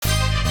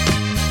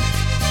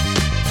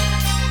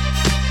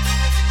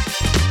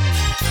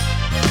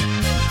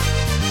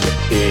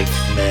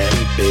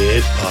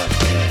Beard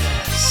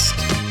Podcast.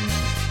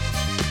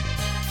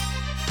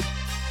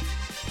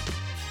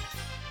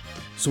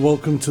 So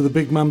welcome to the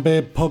Big Man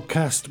Beard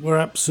Podcast. We're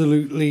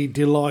absolutely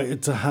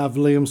delighted to have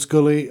Liam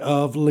Scully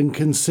of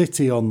Lincoln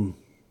City on.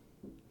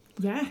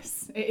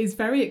 Yes, it is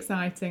very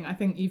exciting. I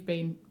think you've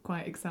been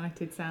quite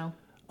excited, Sal.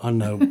 I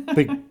know,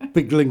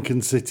 big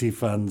Lincoln City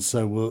fans,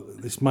 so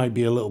this might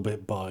be a little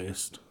bit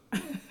biased.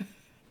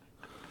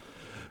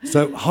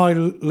 So, hi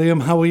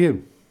Liam, how are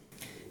you?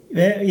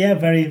 Yeah,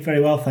 very,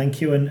 very well,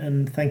 thank you,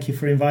 and thank you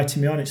for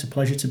inviting me on. It's a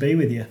pleasure to be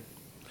with you.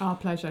 Our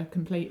pleasure,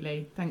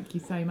 completely. Thank you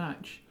so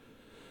much.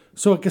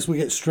 So I guess we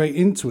get straight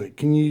into it.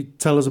 Can you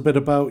tell us a bit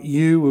about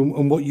you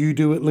and what you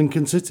do at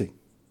Lincoln City?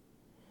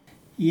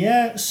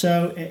 Yeah,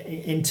 so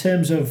in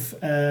terms of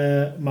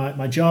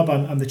my job,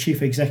 I'm the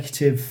Chief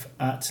Executive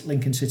at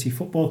Lincoln City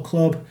Football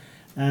Club.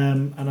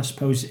 And I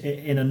suppose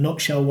in a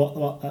nutshell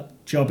what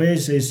that job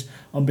is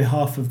on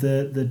behalf of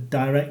the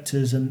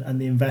directors and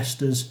the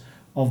investors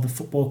of the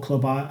football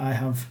club, I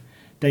have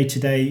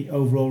day-to-day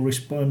overall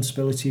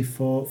responsibility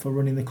for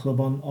running the club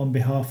on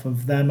behalf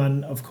of them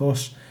and, of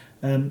course,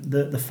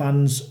 the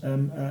fans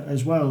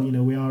as well. You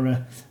know, we are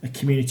a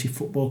community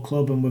football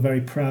club, and we're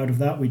very proud of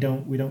that. We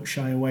don't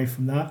shy away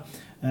from that.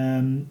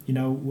 You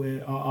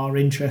know, our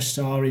interests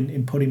are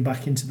in putting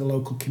back into the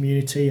local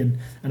community and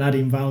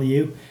adding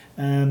value.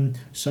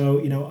 So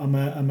you know,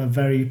 I'm a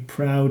very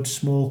proud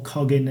small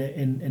cog in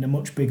a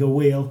much bigger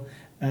wheel.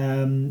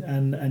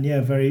 And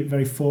yeah, very,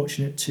 very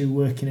fortunate to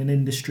work in an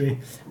industry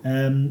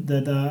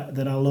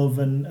that I love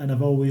and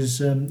have always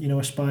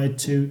aspired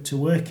to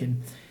work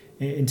in.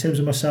 In terms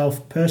of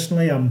myself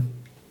personally,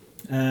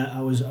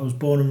 I was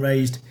born and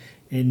raised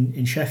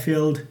in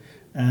Sheffield.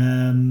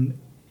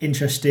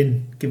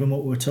 Interesting, given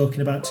what we were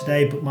talking about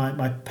today, but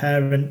my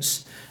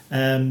parents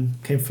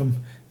came from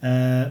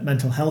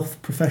mental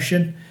health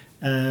profession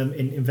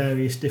in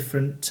various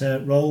different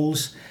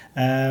roles.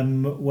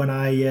 When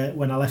I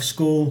left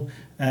school,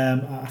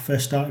 I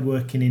first started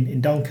working in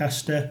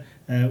Doncaster,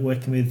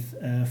 working with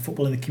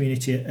football in the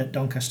community at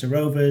Doncaster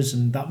Rovers,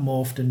 and that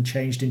morphed and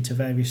changed into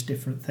various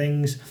different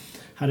things.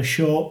 Had a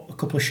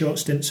couple of short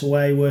stints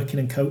away working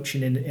and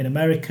coaching in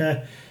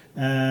America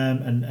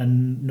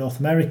and North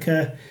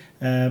America.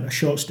 A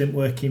short stint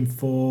working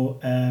for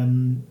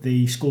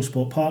the School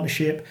Sport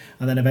Partnership,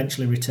 and then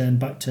eventually returned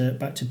back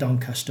to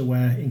Doncaster,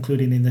 where,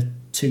 including in the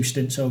 2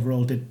 stints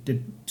overall,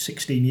 did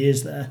 16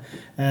 years there.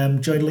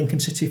 Joined Lincoln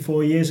City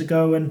 4 years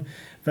ago, and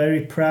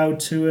very proud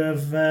to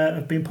have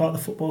been part of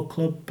the football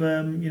club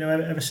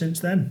ever since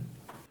then.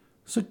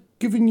 So,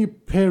 given your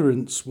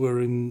parents were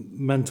in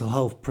mental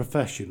health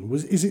profession,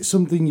 is it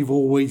something you've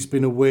always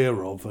been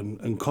aware of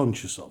and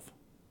conscious of?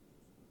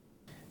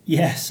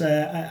 Yes,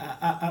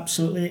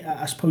 absolutely.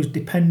 I suppose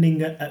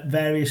depending at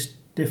various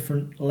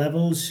different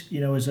levels, you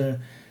know, as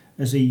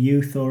a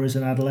youth or as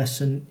an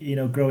adolescent, you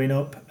know, growing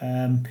up,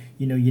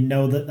 you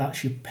know that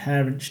that's your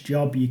parents'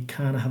 job. You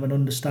kind of have an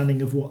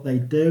understanding of what they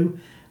do.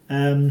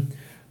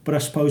 But I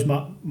suppose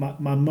my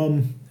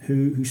mum,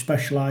 who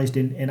specialised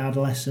in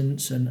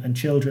adolescents and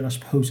children, I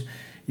suppose,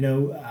 you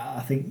know,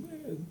 I think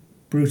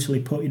brutally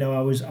put, you know,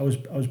 I was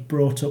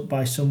brought up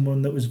by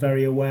someone that was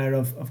very aware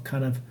of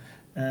kind of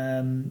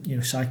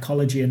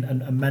psychology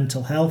and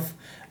mental health.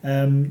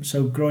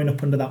 So growing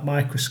up under that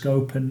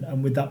microscope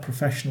and with that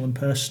professional and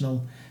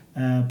personal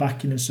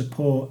backing and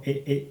support,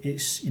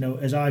 it's, you know,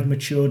 as I've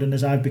matured and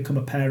as I've become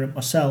a parent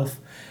myself,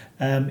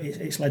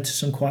 it's led to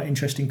some quite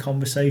interesting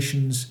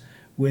conversations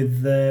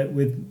with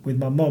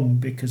my mum,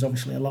 because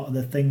obviously a lot of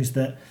the things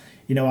that,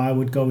 you know, I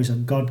would go as a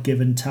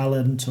God-given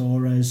talent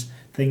or as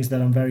things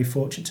that I'm very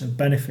fortunate to have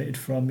benefited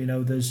from, you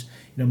know, there's,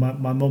 you know,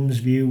 my mum's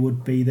view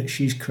would be that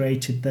she's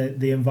created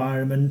the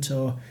environment,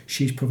 or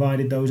she's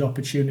provided those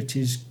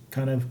opportunities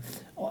kind of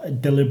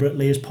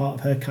deliberately as part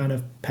of her kind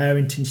of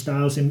parenting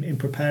styles in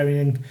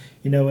preparing,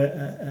 you know,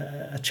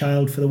 a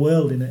child for the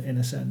world in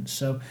a sense.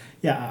 So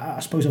yeah, I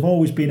suppose I've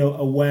always been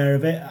aware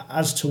of it.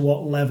 As to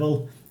what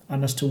level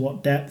and as to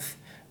what depth,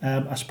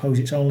 I suppose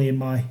it's only in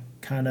my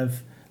kind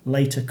of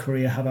later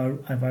career have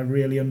I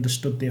really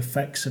understood the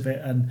effects of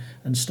it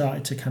and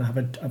started to kind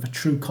of have a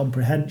true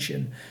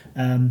comprehension.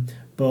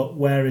 But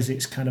whereas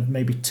it's kind of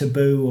maybe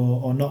taboo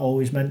or not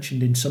always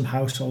mentioned in some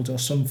households or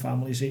some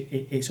families,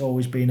 it's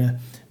always been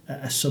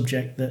a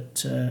subject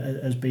that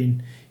has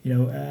been, you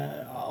know,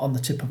 on the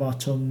tip of our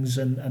tongues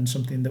and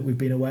something that we've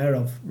been aware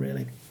of,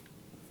 really.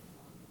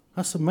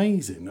 That's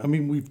amazing. I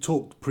mean, we've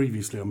talked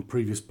previously on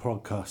previous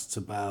podcasts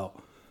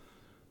about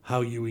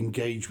how you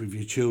engage with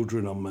your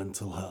children on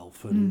mental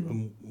health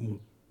and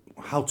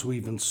how to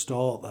even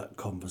start that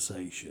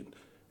conversation.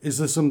 Is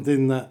there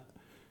something that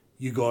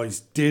you guys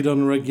did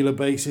on a regular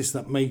basis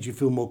that made you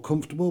feel more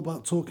comfortable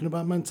about talking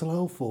about mental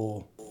health,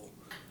 or?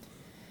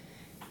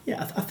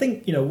 Yeah, I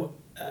think, you know,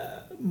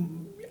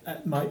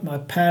 my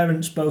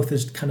parents both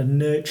as kind of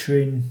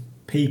nurturing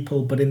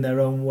people, but in their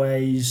own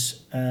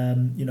ways.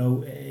 You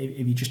know,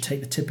 if you just take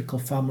the typical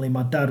family,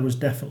 my dad was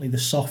definitely the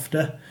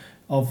softer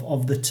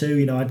of the two.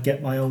 You know, I'd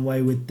get my own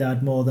way with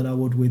dad more than I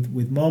would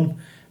with mum.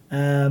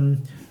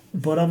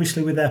 But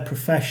obviously with their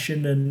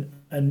profession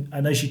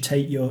and as you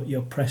take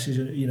your presses,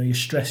 your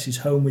stresses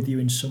home with you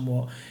in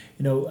somewhat,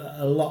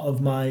 a lot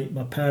of my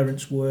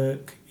parents'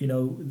 work,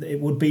 it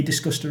would be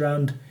discussed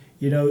around,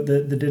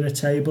 the dinner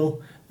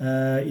table,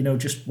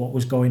 just what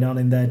was going on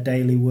in their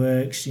daily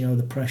works,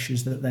 the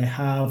pressures that they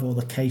have, or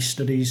the case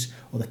studies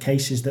or the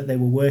cases that they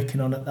were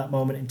working on at that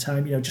moment in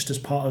time, just as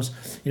part of,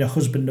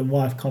 husband and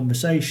wife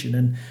conversation.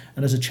 And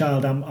as a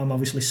child, I'm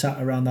obviously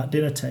sat around that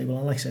dinner table,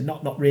 and like I said,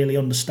 not really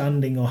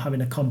understanding or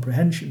having a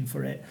comprehension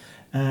for it,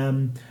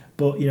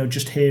 but,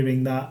 just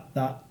hearing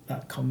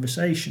that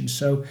conversation.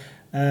 So,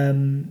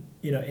 like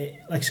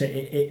I say,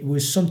 it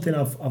was something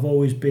I've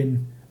always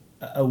been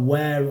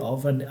aware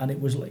of, and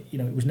it was like,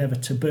 it was never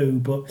taboo,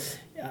 but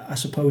I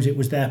suppose it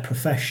was their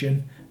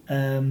profession,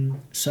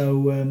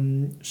 so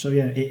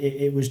yeah,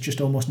 it was just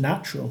almost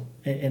natural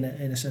in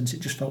a sense.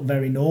 It just felt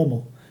very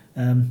normal,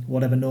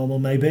 whatever normal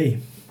may be.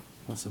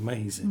 That's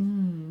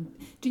amazing.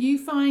 Do you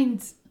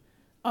find,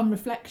 on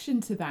reflection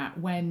to that,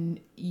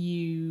 when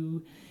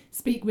you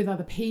speak with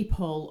other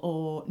people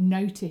or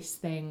notice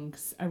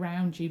things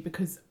around you,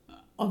 because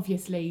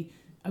obviously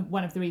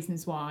one of the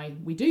reasons why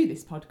we do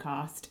this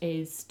podcast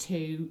is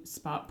to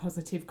spark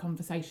positive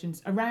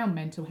conversations around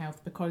mental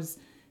health, because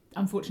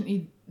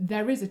unfortunately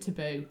there is a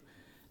taboo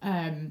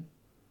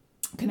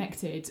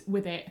connected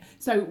with it.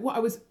 So what I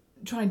was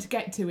trying to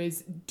get to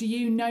is, do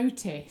you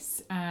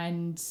notice,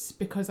 and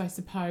because I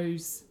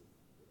suppose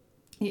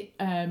it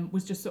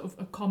was just sort of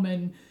a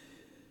common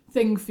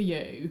thing for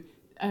you,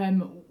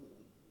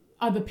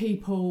 other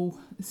people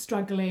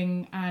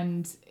struggling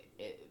and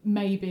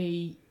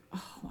maybe,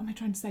 what am I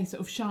trying to say,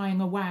 sort of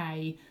shying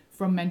away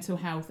from mental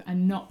health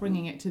and not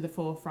bringing it to the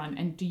forefront?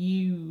 And do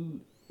you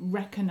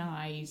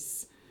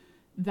recognise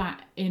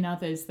that in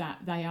others, that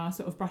they are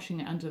sort of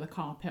brushing it under the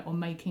carpet or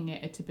making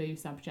it a taboo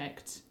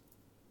subject?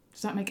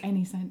 Does that make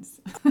any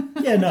sense?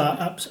 Yeah,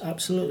 no,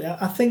 absolutely.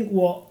 I think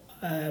what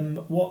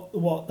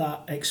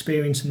that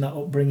experience and that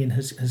upbringing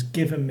has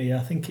given me, I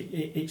think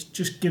it's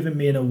just given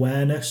me an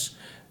awareness.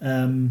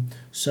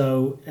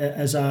 So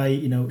as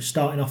I,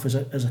 starting off as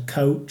a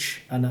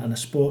coach and a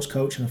sports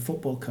coach and a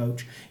football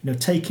coach,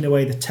 taking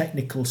away the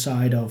technical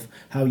side of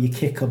how you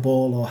kick a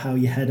ball or how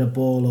you head a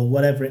ball or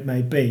whatever it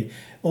may be,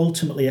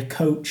 ultimately a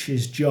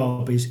coach's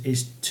job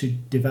is to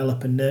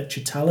develop and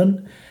nurture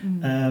talent.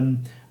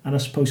 And I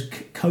suppose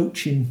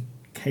coaching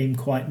came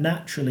quite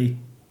naturally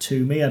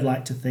to me, I'd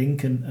like to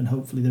think, and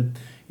hopefully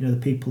the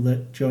people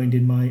that joined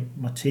in my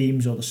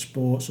teams or the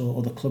sports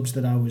or the clubs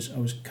that I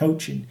was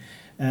coaching.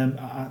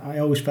 I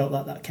always felt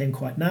that came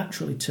quite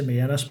naturally to me,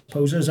 and I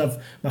suppose as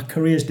my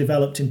career's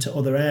developed into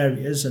other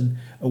areas and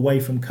away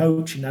from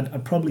coaching,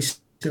 I'd probably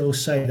still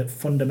say that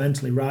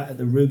fundamentally, right at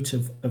the root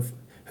of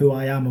who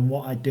I am and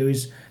what I do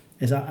is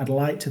I'd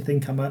like to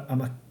think I'm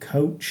a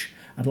coach.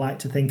 I'd like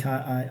to think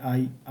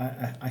I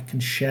can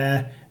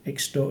share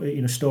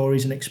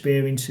stories and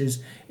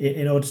experiences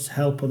in order to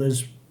help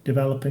others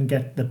develop and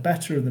get the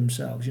better of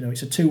themselves.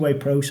 It's a two-way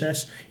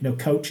process.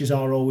 Coaches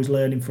are always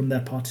learning from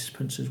their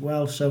participants as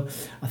well. So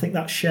I think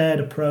that shared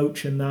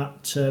approach and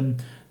that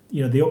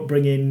the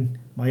upbringing,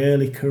 my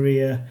early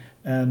career,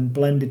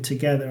 blended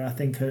together, I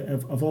think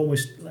have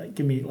always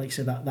given me, like I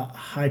said, that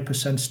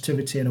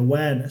hypersensitivity and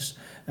awareness.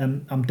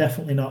 I'm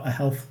definitely not a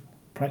health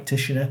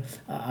practitioner.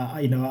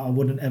 I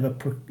wouldn't ever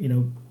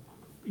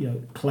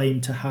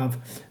claim to have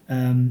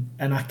an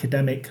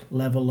academic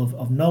level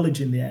of knowledge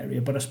in the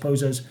area, but I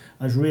suppose as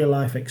real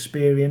life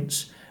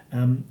experience,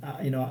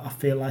 I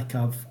feel like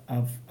I've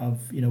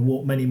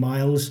walked many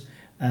miles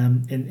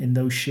in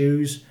those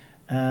shoes,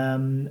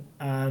 and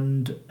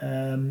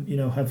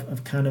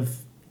have kind of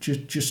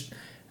just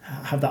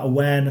have that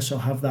awareness or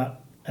have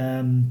that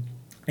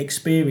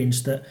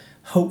experience that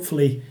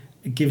hopefully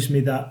gives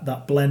me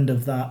that blend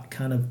of that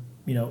kind of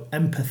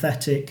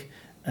empathetic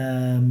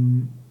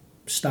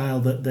style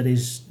that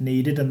is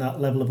needed and that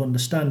level of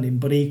understanding,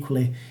 but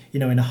equally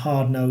in a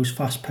hard-nosed,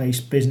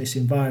 fast-paced business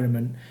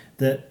environment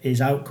that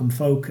is outcome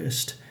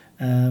focused.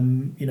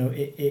 It's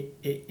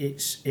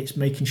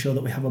making sure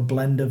that we have a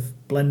blend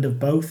of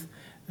both.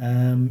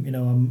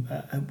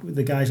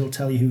 The guys will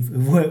tell you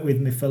who've worked with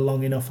me for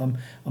long enough, I'm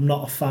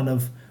not a fan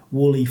of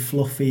woolly,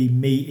 fluffy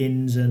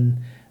meetings and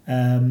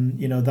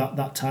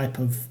that type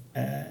of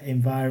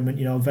environment,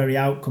 very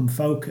outcome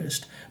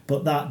focused,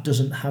 but that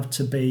doesn't have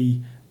to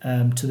be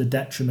to the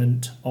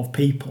detriment of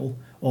people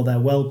or their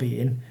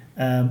well-being.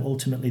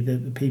 Ultimately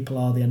the people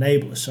are the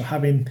enablers, so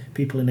having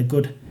people in a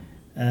good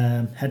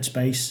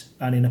headspace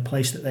and in a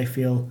place that they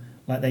feel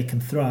like they can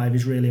thrive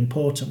is really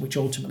important, which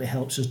ultimately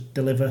helps us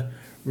deliver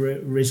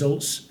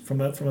results from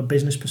a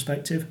business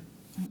perspective.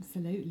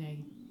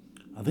 Absolutely.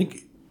 I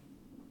think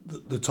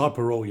the type of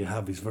role you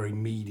have is very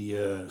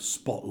media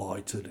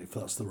spotlighted, if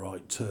that's the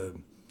right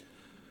term.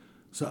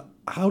 So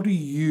how do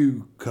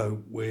you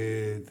cope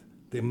with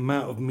the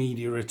amount of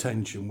media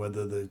attention,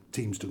 whether the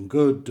team's done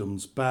good, done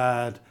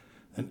bad,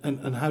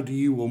 and how do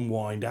you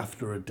unwind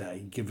after a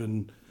day,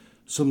 given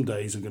some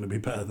days are going to be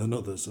better than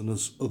others, and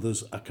as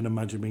others I can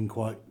imagine being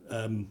quite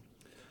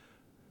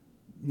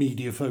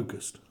media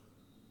focused?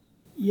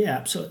 Yeah,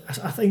 absolutely.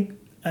 I think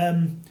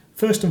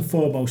First and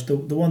foremost, the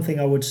one thing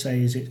I would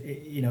say is,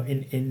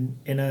 in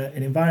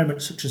an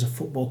environment such as a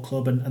football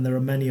club, and there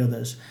are many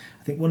others,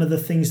 I think one of the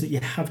things that you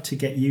have to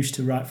get used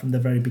to right from the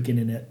very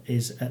beginning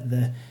is at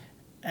the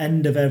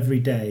end of every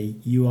day,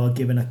 you are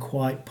given a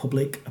quite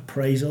public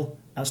appraisal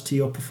as to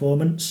your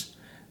performance.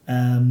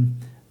 The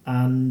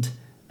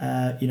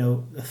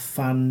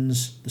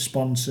fans, the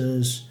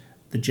sponsors,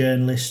 the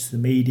journalists, the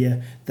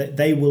media, that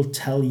they will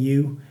tell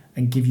you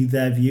and give you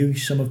their view.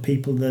 Some of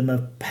them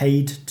are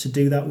paid to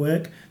do that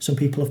work. Some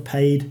people have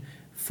paid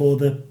for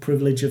the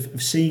privilege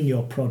of seeing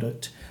your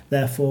product,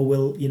 therefore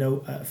will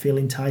feel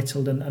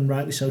entitled and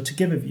rightly so to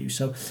give a view.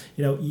 So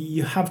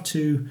you have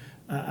to,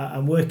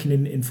 and working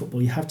in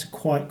football, you have to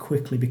quite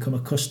quickly become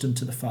accustomed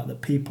to the fact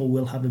that people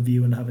will have a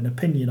view and have an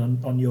opinion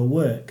on your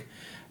work.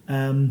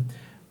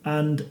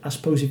 And I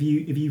suppose if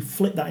you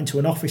flip that into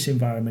an office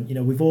environment,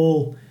 we've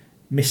all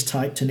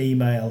mistyped an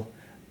email,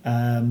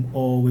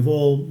 or we've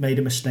all made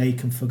a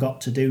mistake and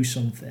forgot to do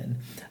something.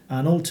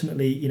 And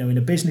ultimately, in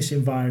a business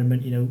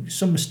environment,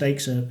 some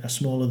mistakes are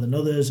smaller than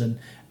others, and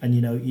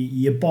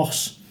your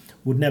boss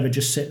would never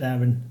just sit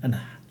there and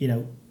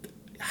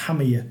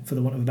hammer you, for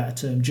the want of a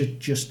better term,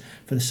 just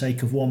for the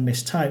sake of one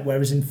mistype.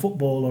 Whereas in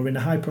football or in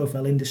a high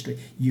profile industry,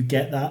 you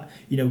get that.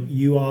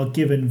 You are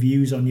given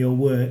views on your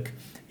work,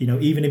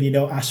 even if you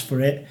don't ask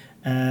for it,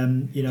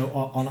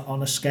 on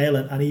a scale,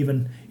 and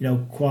even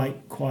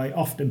quite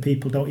often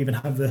people don't even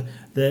have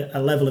a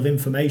level of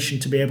information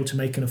to be able to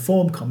make an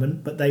informed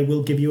comment, but they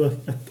will give you a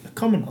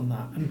comment on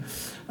that. And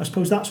I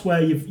suppose that's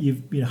where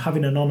you've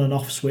having an on and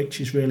off switch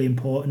is really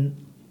important.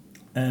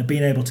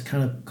 Being able to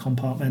kind of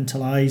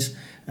compartmentalise.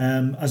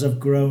 As I've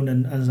grown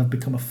and as I've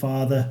become a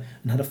father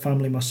and had a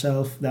family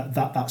myself,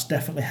 that's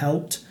definitely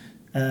helped.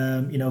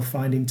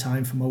 Finding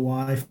time for my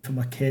wife, for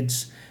my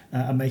kids,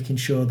 and making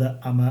sure that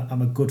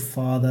I'm a good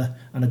father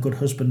and a good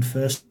husband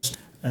first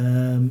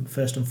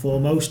and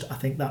foremost. I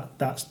think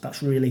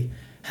that's really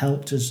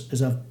helped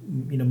as I've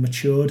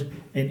matured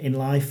in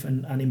life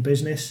and in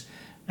business.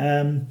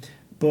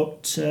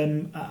 But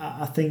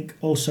I think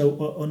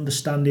also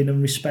understanding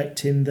and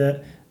respecting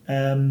that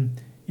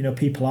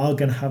people are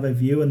going to have a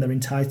view and they're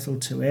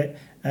entitled to it,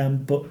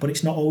 but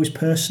it's not always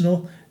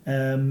personal.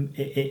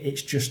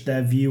 It's just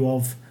their view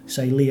of,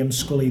 say, Liam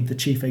Scully, the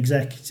chief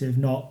executive,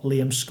 not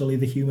Liam Scully,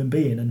 the human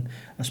being. And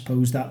I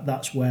suppose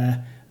that's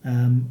where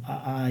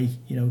I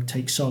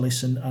take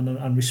solace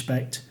and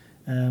respect.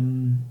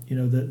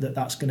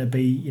 That's going to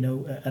be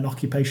an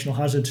occupational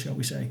hazard, shall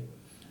we say?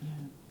 Yeah,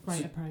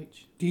 great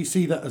approach. Do you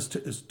see that as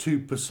two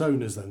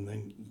personas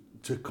then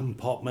to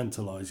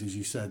compartmentalise, as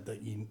you said,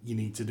 that you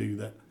need to do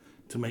that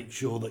to make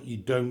sure that you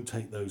don't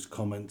take those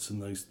comments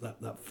and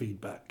that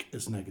feedback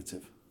as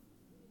negative?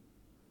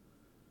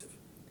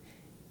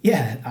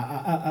 Yeah,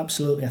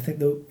 absolutely. I think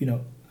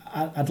that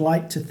I'd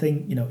like to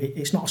think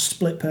it's not a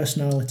split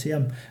personality.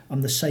 I'm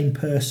the same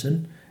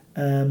person,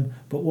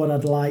 but what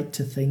I'd like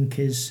to think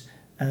is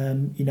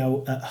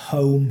at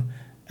home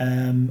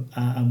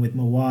and with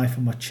my wife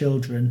and my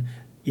children,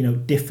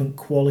 different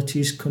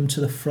qualities come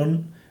to the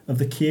front of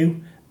the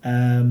queue.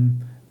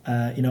 I'm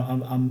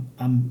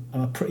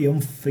a pretty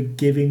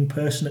unforgiving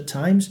person at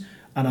times,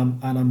 and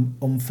I'm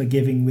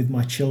unforgiving with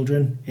my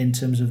children in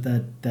terms of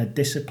their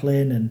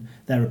discipline and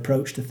their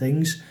approach to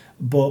things.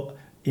 But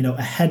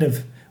ahead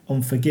of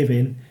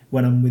unforgiving,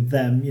 when I'm with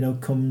them,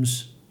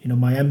 comes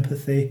my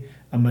empathy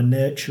and my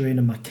nurturing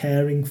and my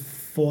caring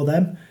for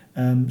them.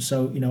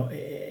 So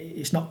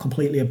it's not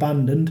completely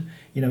abandoned.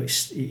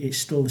 It's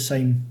still the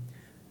same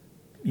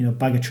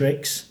bag of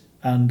tricks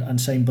and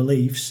same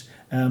beliefs.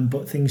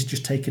 But things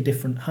just take a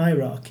different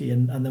hierarchy,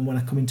 and then when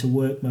I come into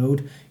work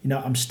mode,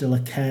 I'm still a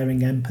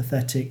caring,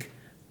 empathetic,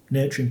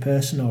 nurturing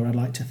person, or I'd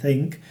like to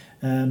think.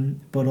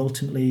 But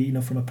ultimately,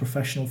 from a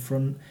professional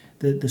front,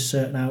 there's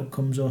certain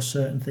outcomes or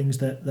certain things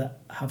that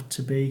have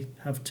to be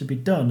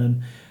done,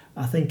 and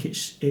I think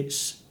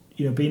it's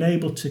being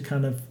able to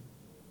kind of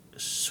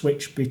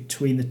switch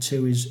between the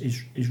two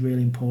is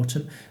really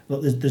important.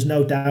 Look, there's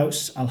no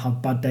doubts I'll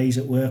have bad days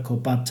at work or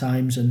bad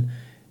times, and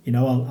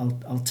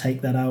I'll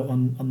take that out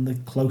on the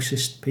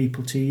closest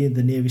people to you,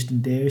 the nearest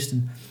and dearest,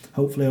 and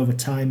hopefully over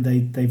time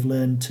they've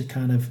learned to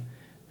kind of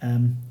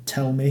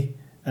tell me,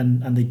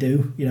 and they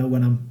do,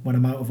 when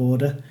I'm out of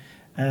order.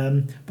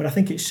 But I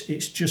think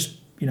it's just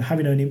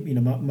having only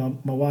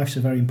my wife's a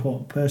very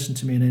important person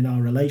to me, and in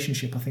our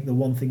relationship, I think the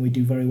one thing we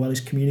do very well is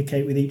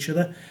communicate with each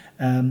other.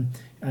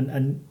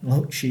 And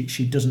look,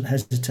 she doesn't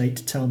hesitate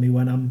to tell me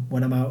when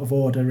I'm out of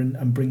order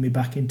and bring me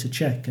back into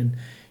check. And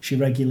she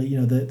regularly,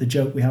 the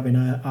joke we have in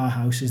our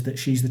house is that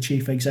she's the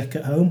chief exec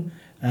at home,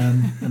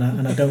 and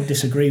I don't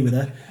disagree with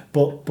her.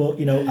 But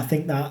I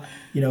think that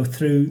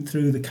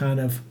through the kind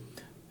of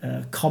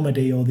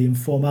comedy or the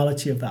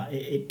informality of that,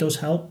 it does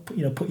help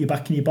put you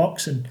back in your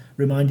box and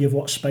remind you of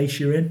what space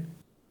you're in.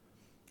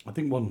 I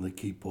think one of the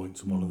key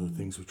points and one of the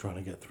things we're trying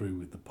to get through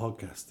with the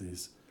podcast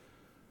is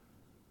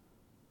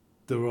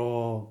there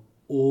are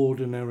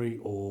ordinary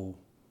or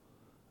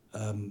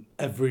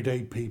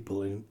everyday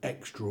people in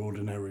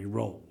extraordinary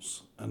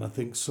roles. And I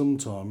think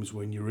sometimes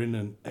when you're in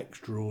an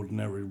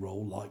extraordinary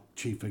role, like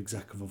chief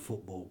exec of a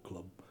football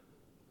club,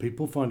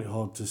 people find it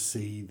hard to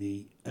see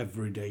the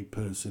everyday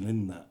person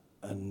in that.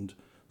 And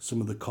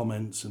some of the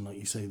comments and, like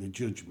you say, the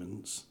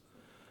judgments,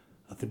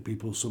 I think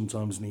people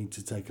sometimes need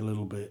to take a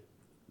little bit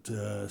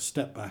to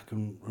step back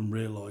and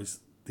realise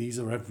these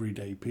are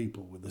everyday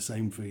people with the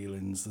same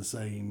feelings, the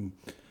same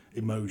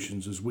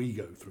emotions as we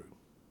go through.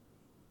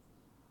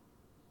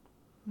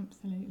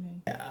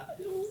 Absolutely.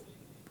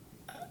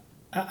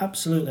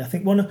 Absolutely. I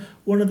think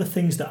one of the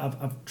things that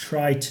I've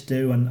tried to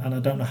do, and I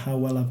don't know how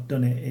well I've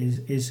done it,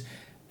 is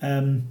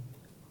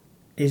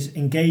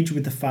engage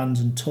with the fans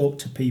and talk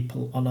to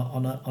people on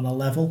a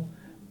level.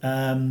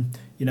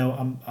 You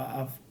know,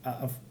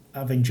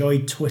 I've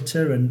enjoyed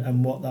Twitter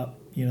and what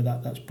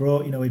that's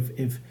brought. You know,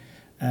 if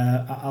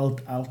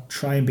I'll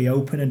try and be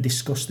open and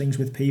discuss things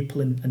with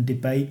people and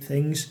debate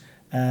things.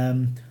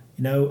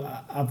 You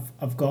know,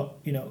 I've got,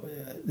 you know,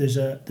 there's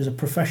a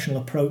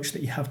professional approach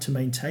that you have to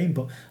maintain.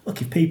 But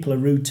look, if people are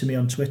rude to me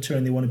on Twitter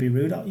and they want to be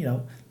rude, you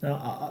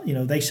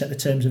know, they set the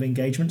terms of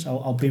engagement.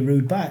 I'll be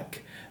rude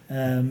back.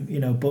 You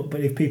know, but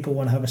if people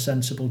want to have a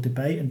sensible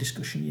debate and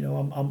discussion, you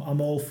know,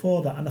 I'm all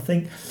for that. And I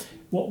think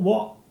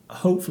what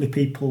hopefully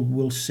people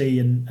will see,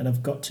 and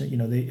I've got to, you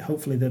know,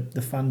 hopefully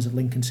the fans of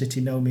Lincoln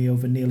City know me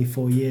over nearly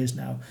 4 years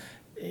now.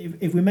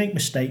 If we make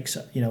mistakes,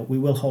 you know, we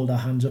will hold our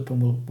hands up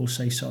and we'll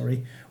say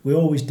sorry. We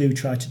always do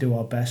try to do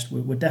our best.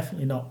 We're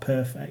definitely not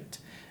perfect.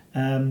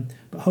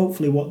 But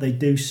hopefully what they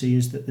do see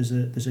is that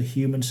there's a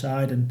human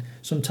side, and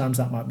sometimes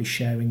that might be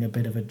sharing a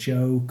bit of a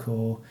joke,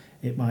 or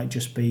it might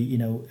just be, you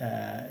know,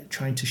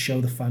 trying to show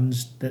the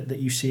fans that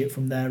you see it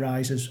from their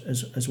eyes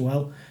as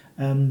well.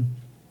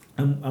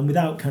 And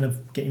without kind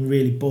of getting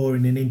really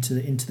boring and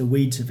into the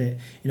weeds of it,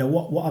 you know,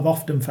 what I've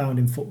often found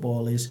in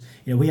football is,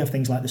 you know, we have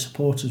things like the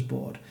supporters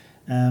board,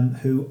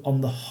 who on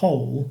the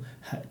whole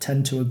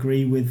tend to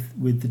agree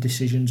with the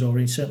decisions,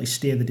 or certainly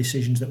steer the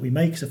decisions that we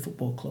make as a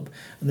football club.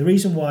 And the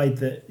reason why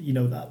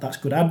that's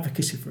good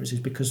advocacy for us is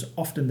because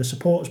often the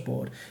supporters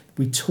board,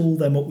 we tool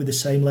them up with the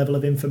same level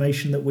of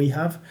information that we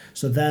have,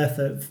 so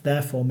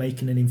therefore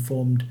making an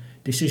informed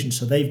decision.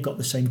 So they've got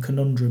the same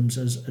conundrums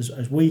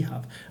as we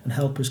have, and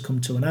help us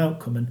come to an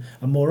outcome.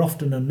 And more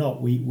often than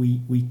not,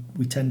 we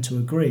tend to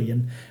agree,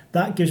 and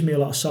that gives me a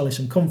lot of solace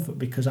and comfort,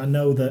 because I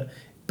know that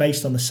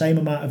based on the same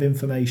amount of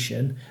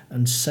information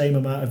and same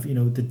amount of, you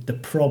know, the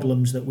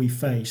problems that we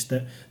face,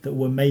 that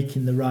we're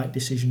making the right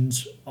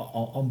decisions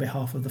on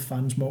behalf of the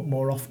fans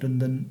more often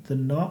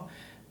than not.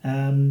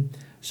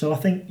 So I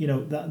think, you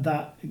know,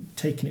 that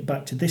taking it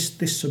back to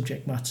this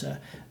subject matter,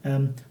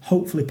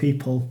 hopefully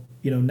people,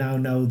 you know, now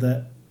know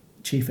that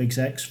chief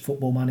execs,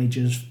 football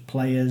managers,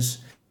 players,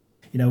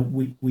 you know,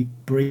 we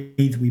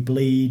breathe, we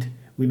bleed,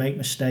 we make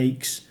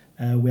mistakes.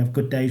 We have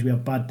good days, we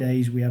have bad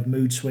days, we have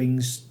mood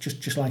swings,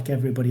 just like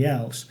everybody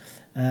else,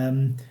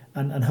 and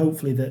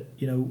hopefully that,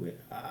 you know,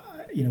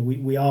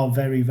 we are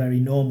very, very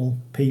normal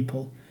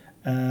people,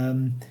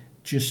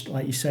 just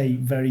like you say,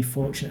 very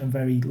fortunate and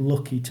very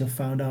lucky to have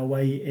found our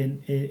way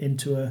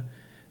into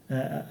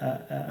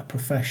a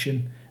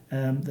profession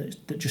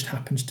that just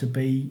happens to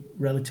be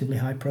relatively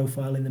high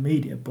profile in the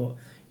media. But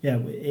yeah,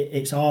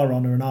 it's our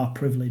honour and our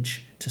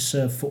privilege to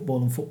serve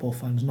football and football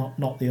fans,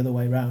 not the other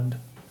way round.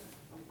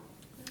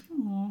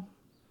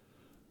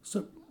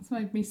 So it's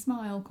made me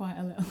smile quite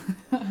a little.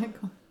 I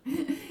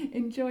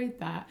enjoyed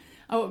that.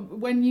 Oh,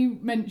 when you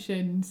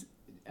mentioned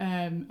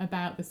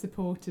about the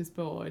supporters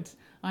board,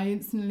 I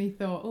instantly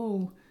thought,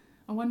 oh,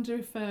 I wonder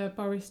if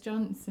Boris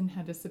Johnson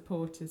had a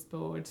supporters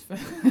board for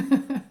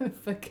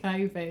for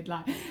COVID.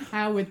 Like,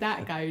 how would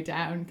that go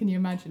down? Can you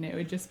imagine? It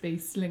would just be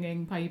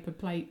slinging paper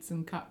plates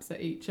and cups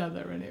at each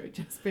other, and it would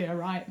just be a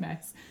right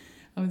mess.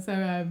 And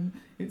so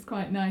it's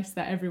quite nice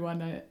that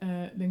everyone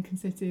at Lincoln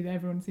City,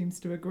 everyone seems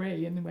to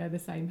agree and wear the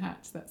same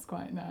hats. That's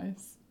quite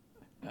nice.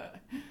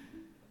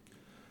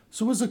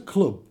 So as a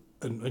club,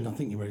 and I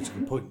think you raised a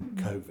good point,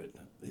 COVID,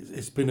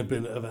 it's been a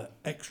bit of an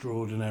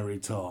extraordinary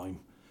time.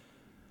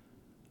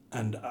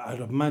 And I'd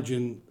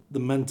imagine the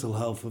mental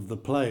health of the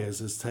players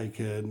has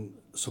taken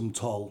some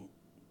toll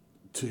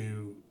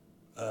to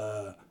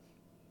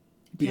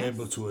be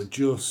able to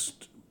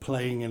adjust,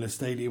 playing in a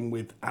stadium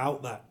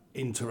without that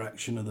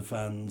interaction of the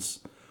fans.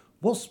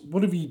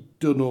 What have you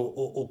done,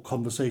 or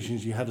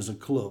conversations you had as a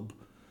club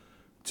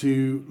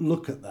to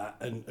look at that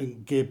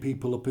and gear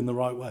people up in the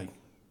right way?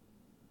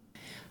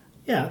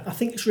 Yeah, I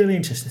think it's really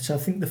interesting. So I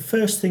think the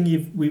first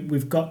thing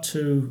we've got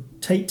to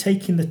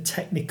taking the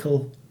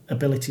technical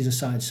abilities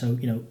aside, so,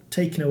 you know,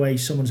 taking away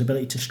someone's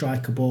ability to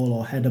strike a ball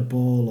or head a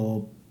ball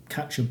or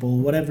catch a ball,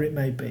 whatever it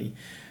may be,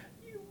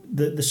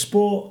 the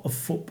sport of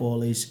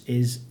football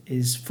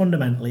is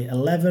fundamentally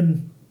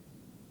 11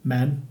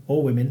 men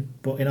or women,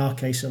 but in our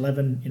case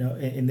 11, you know,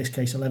 in this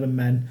case 11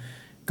 men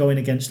going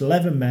against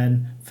 11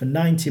 men for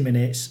 90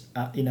 minutes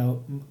at, you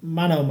know,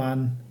 man on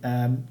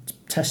man,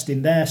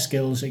 testing their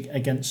skills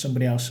against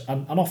somebody else,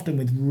 and often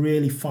with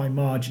really fine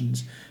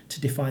margins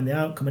to define the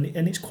outcome,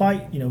 and it's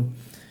quite, you know,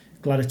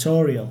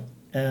 gladiatorial.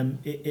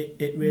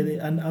 It really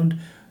and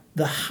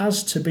there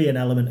has to be an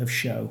element of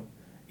show.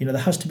 There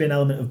has to be an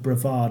element of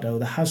bravado.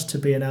 There has to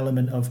be an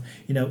element of,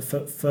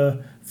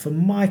 for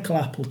Michael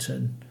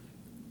Appleton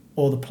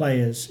or the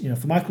players,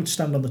 for Michael to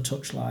stand on the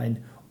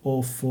touchline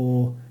or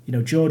for,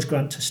 George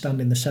Grant to stand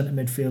in the centre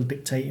midfield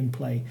dictating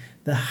play,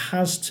 there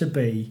has to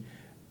be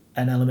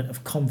an element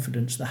of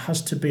confidence. There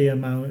has to be an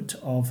amount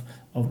of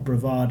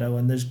bravado,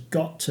 and there's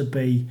got to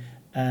be,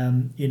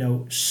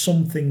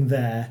 something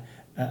there,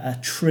 a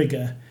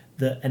trigger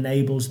that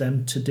enables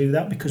them to do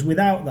that, because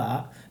without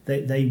that,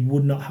 they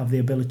would not have the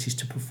abilities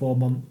to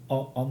perform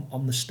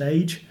on the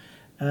stage.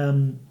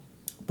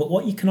 But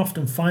what you can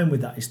often find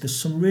with that is there's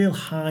some real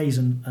highs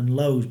and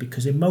lows,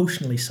 because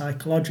emotionally,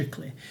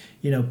 psychologically,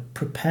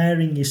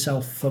 preparing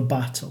yourself for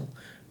battle,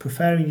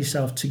 preparing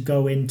yourself to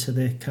go into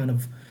the kind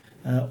of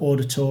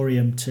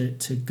auditorium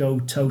to go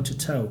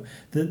toe-to-toe,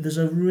 there's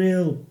a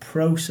real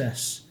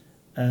process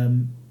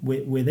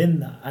within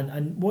that.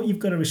 And what you've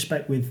got to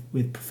respect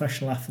with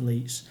professional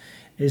athletes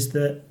is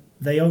that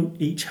they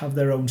each have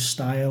their own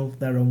style,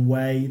 their own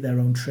way, their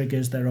own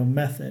triggers, their own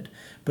method.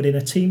 But in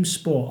a team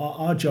sport,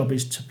 our job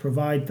is to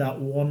provide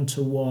that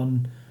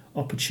one-to-one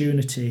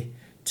opportunity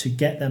to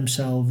get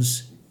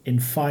themselves in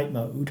fight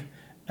mode,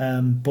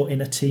 but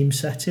in a team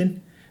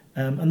setting.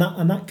 And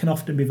that can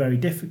often be very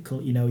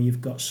difficult. You've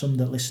got some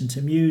that listen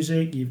to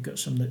music, you've got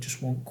some that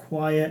just want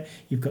quiet,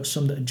 you've got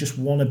some that just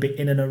want to be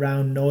in and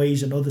around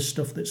noise and other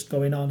stuff that's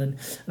going on. And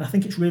I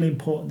think it's really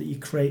important that you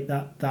create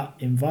that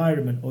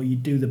environment, or you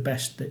do the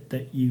best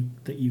that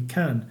you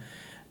can.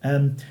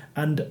 And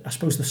I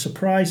suppose the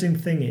surprising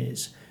thing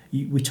is,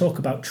 we talk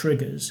about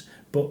triggers,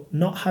 but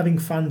not having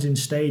fans in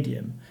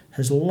stadium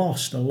has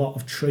lost a lot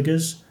of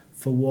triggers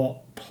for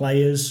what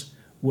players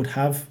would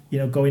have,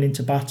 going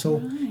into battle.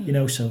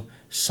 Right. So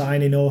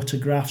signing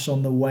autographs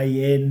on the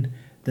way in,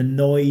 the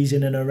noise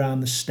in and around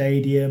the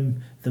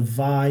stadium, the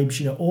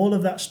vibes, all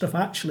of that stuff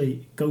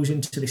actually goes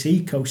into this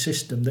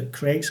ecosystem that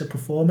creates a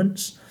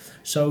performance.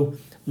 So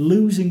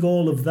losing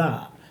all of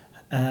that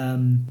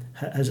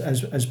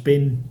has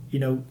been,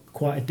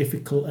 quite a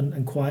difficult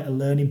and quite a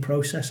learning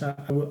process,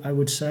 I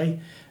would say.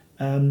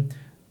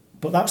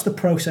 But that's the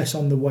process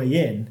on the way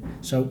in.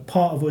 So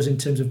part of us, in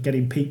terms of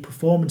getting peak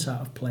performance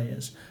out of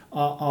players,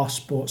 our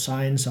sports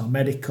science, our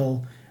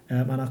medical,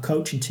 and our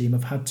coaching team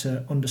have had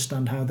to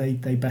understand how they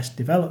best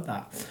develop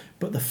that.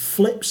 But the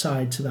flip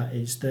side to that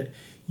is that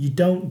you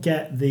don't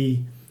get the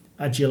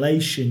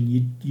adulation,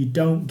 you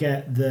don't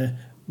get the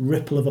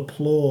ripple of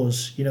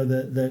applause,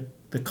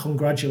 the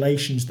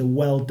congratulations, the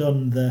well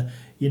done,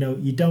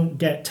 you don't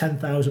get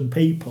 10,000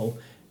 people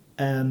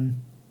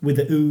with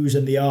the oohs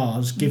and the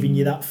ahs giving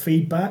you that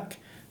feedback,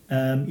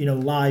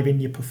 live in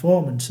your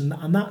performance.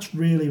 And that's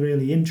really,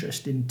 really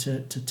interesting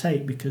to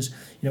take, because,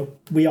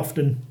 we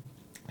often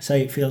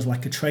say it feels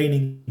like a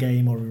training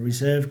game or a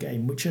reserve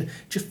game, which are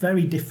just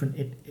very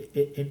different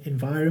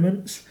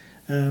environments,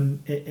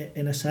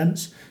 in a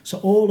sense. So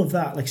all of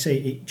that, like I say,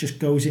 it just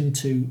goes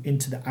into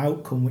the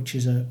outcome, which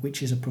is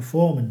a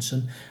performance.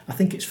 And I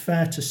think it's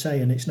fair to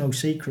say, and it's no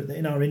secret, that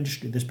in our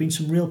industry there's been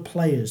some real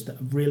players that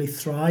have really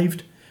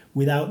thrived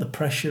without the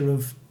pressure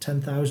of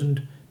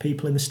 10,000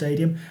 people in the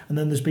stadium. And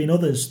then there's been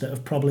others that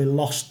have probably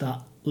lost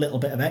that little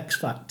bit of X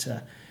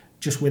factor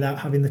just without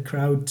having the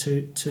crowd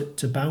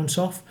to bounce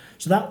off.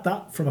 So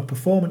that from a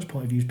performance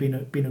point of view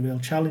has been a real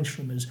challenge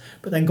from us.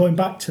 But then going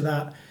back to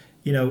that,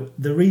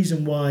 the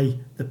reason why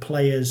the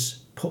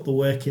players put the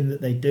work in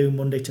that they do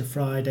Monday to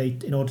Friday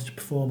in order to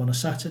perform on a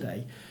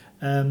Saturday,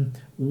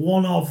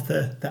 one of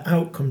the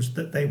outcomes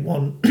that they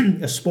want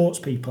as sports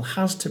people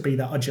has to be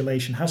that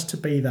adulation, has to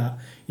be that,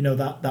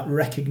 that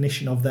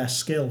recognition of their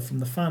skill from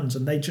the fans,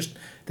 and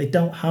they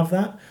don't have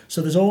that.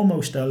 So there's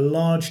almost a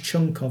large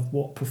chunk of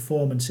what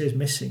performance is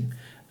missing,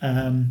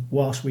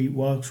 whilst we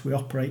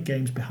operate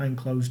games behind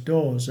closed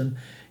doors. And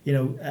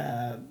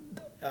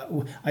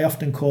I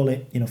often call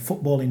it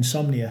football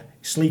insomnia.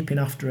 Sleeping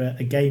after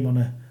a game on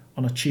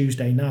a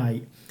Tuesday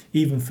night,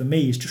 even for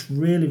me, is just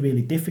really,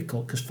 really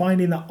difficult, because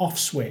finding that off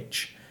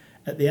switch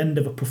at the end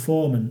of a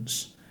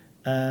performance,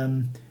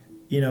 it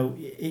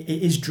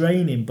is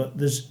draining, but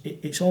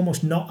it's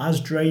almost not as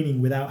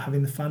draining without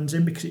having the fans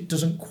in, because it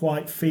doesn't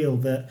quite feel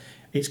that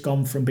it's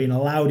gone from being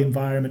a loud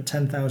environment,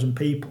 10,000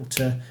 people,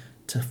 to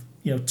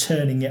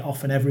turning it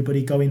off and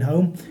everybody going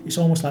home. It's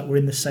almost like we're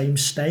in the same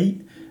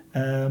state.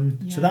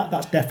 So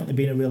that's definitely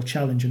been a real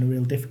challenge and a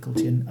real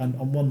difficulty,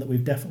 and one that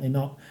we've definitely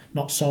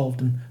not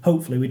solved, and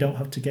hopefully we don't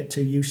have to get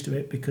too used to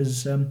it,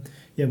 because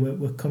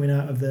we're coming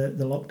out of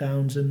the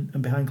lockdowns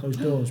and behind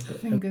closed doors. But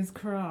fingers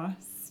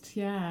crossed.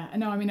 Yeah,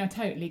 no, I mean, I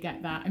totally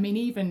get that. I mean,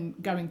 even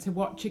going to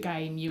watch a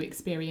game, you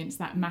experience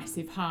that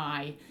massive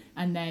high,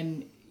 and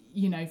then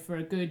for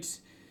a good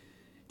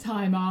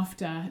time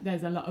after,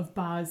 there's a lot of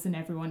buzz and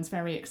everyone's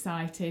very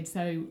excited.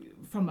 So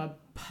from a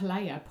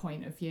player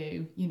point of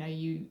view,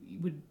 you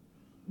would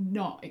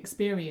not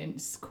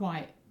experience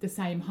quite the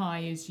same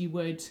high as you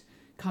would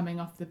coming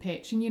off the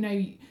pitch.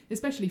 And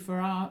especially for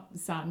our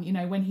son,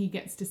 when he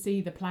gets to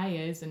see the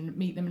players and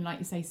meet them, and like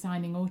you say,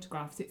 signing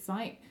autographs, it's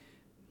like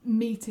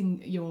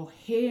meeting your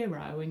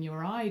hero and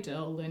your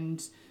idol,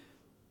 and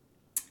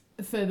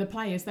for the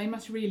players, they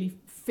must really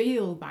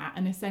feel that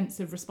and a sense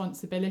of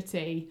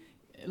responsibility,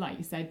 like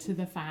you said, to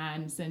the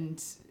fans.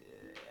 And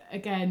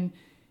again,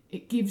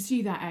 it gives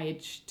you that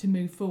edge to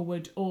move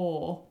forward,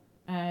 or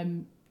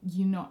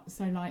you're not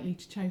so likely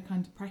to choke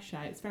under pressure.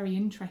 It's very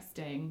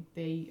interesting,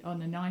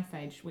 on a knife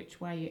edge,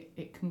 which way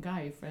it can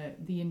go for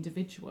the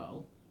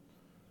individual.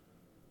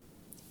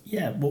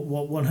 Yeah,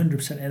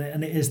 100%,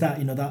 and it is that,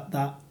 you know,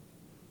 that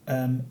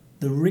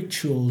the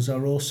rituals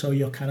are also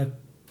your kind of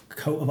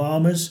coat of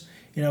armours,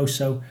 you know.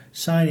 So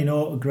signing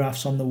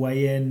autographs on the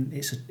way in,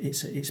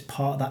 it's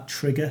part of that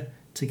trigger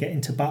to get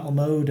into battle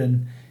mode.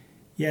 And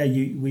yeah,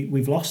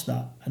 we've lost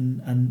that,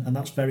 and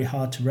that's very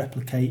hard to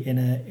replicate in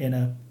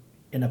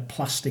a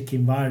plastic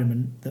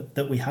environment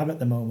that we have at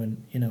the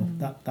moment. You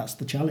know, that's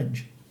the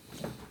challenge.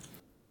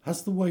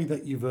 Has the way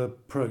that you've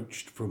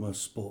approached from a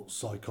sports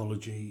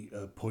psychology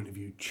point of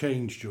view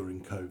changed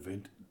during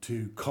COVID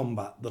to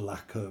combat the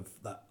lack of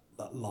that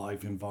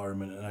live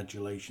environment and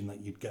adulation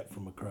that you'd get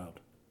from a crowd?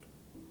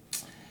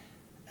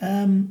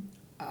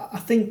 I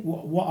think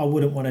what I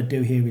wouldn't want to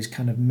do here is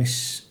kind of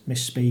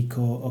misspeak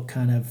or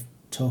kind of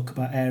talk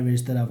about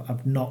areas that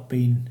I've not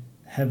been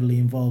heavily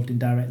involved in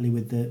directly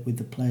with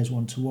the players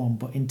one-to-one.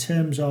 But in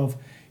terms of,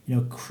 you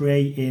know,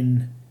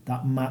 creating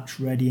that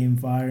match-ready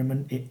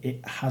environment,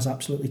 it has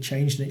absolutely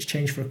changed, and it's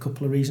changed for a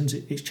couple of reasons.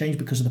 It's changed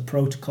because of the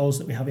protocols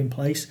that we have in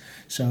place.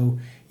 So,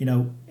 you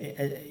know,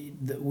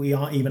 we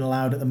aren't even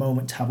allowed at the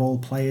moment to have all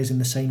players in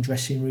the same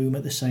dressing room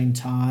at the same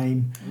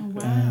time. Oh,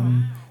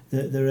 wow.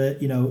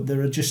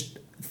 There are just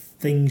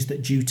things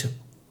that, due to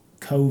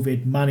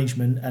COVID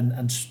management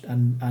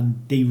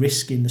and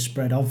de-risking the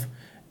spread of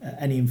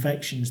any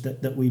infections,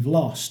 that we've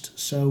lost.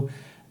 So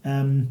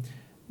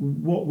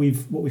what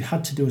we've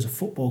had to do as a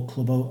football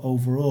club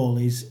overall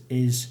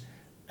is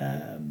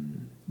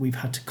we've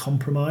had to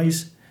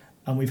compromise,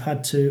 and we've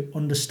had to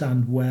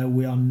understand where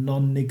we are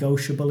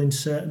non-negotiable in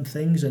certain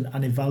things,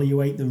 and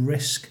evaluate the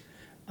risk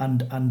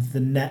and the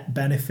net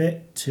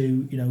benefit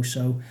to, you know.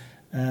 So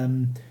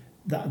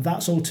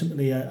that's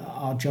ultimately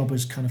our job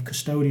as kind of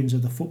custodians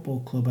of the football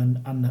club,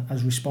 and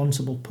as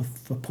responsible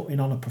for putting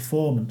on a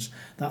performance.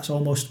 That's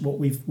almost what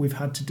we've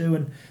had to do,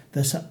 and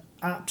there's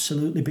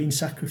absolutely been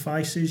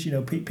sacrifices. You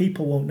know,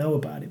 people won't know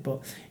about it,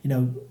 but, you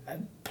know,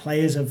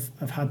 players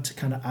have had to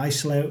kind of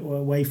isolate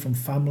away from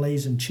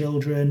families and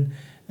children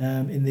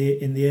in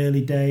the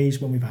early days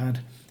when we've had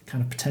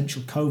kind of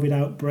potential COVID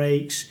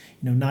outbreaks,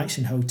 you know, nights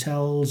in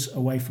hotels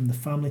away from the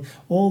family,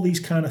 all these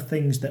kind of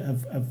things that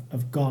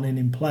have gone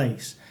in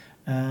place.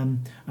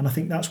 And I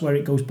think that's where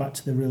it goes back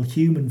to the real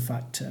human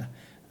factor.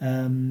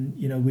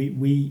 You know,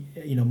 we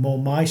you know, more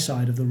my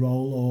side of the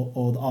role,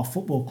 or our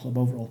football club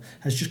overall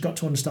has just got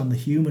to understand the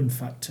human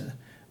factor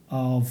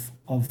of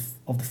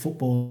the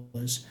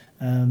footballers.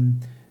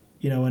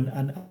 You know,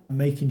 and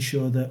making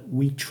sure that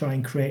we try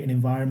and create an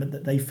environment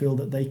that they feel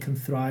that they can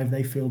thrive,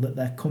 they feel that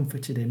they're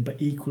comforted in, but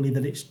equally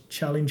that it's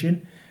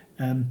challenging.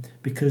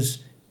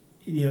 Because,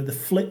 you know, the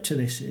flip to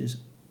this is,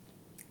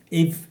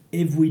 if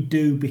we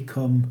do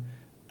become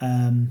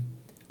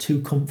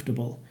too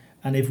comfortable,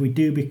 and if we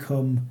do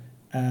become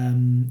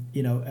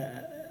you know,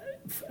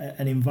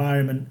 an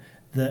environment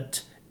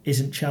that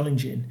isn't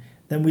challenging,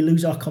 then we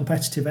lose our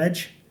competitive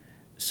edge.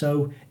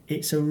 So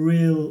it's a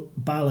real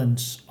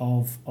balance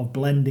of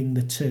blending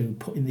the two,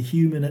 putting the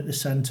human at the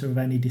centre of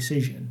any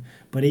decision,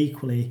 but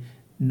equally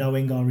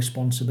knowing our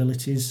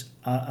responsibilities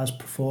as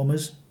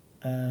performers,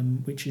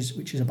 which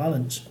is a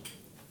balance.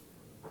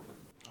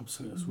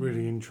 Absolutely. It's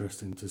really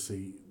interesting to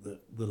see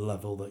the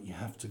level that you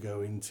have to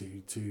go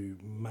into to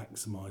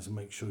maximise and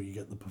make sure you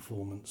get the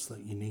performance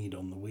that you need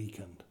on the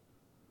weekend.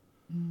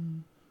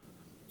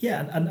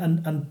 Yeah,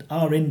 and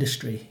our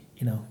industry,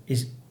 you know,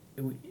 is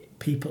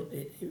people.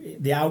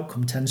 The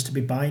outcome tends to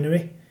be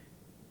binary.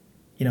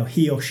 You know,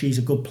 he or she's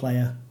a good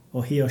player,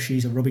 or he or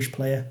she's a rubbish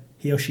player.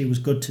 He or she was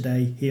good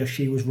today. He or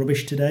she was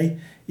rubbish today.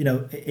 You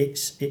know,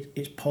 it's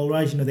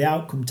polarised. You know, the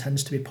outcome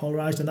tends to be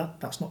polarised, and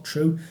that's not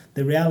true.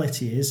 The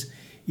reality is,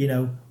 you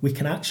know, we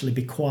can actually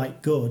be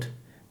quite good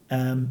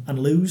and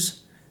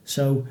lose.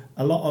 So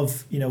a lot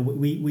of, you know,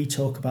 we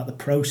talk about the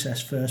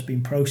process first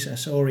being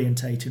process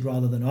orientated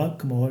rather than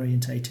outcome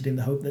orientated, in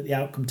the hope that the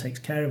outcome takes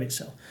care of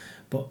itself.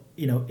 But,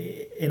 you know,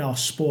 in our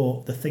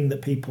sport, the thing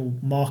that people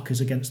mark us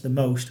against the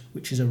most,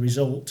 which is a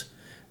result,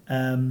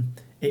 it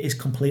is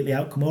completely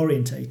outcome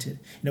orientated.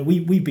 You know,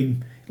 we've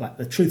been, like,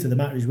 the truth of the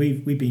matter is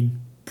we've been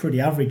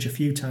pretty average a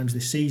few times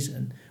this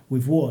season.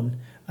 We've won,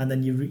 and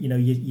then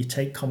you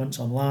take comments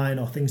online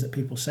or things that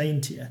people are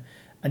saying to you,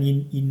 and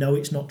you know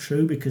it's not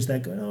true because they're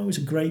going, oh, it was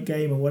a great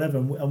game or whatever,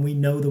 and we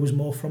know there was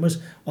more from us.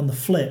 On the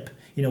flip,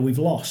 you know, we've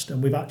lost,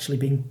 and we've actually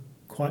been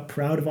quite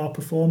proud of our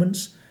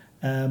performance.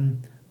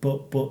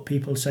 But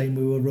people saying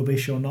we were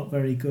rubbish or not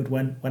very good,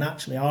 when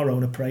actually our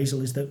own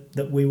appraisal is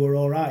that we were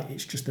all right.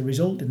 It's just the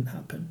result didn't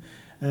happen.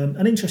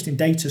 And interesting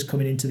data's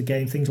coming into the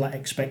game. Things like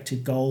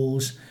expected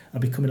goals are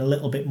becoming a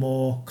little bit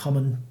more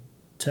common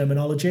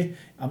terminology.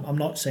 I'm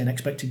not saying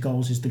expected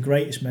goals is the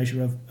greatest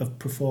measure of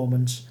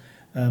performance,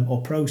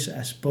 or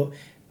process. But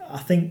I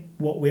think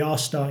what we are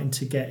starting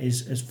to get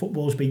is, as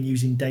football's been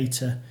using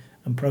data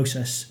and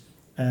process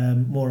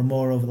more and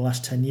more over the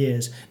last 10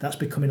 years, that's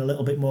becoming a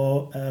little bit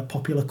more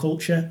popular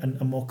culture and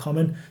more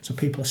common. So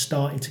people are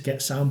starting to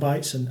get sound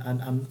bites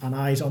and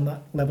eyes on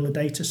that level of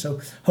data. So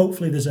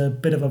hopefully there's a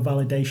bit of a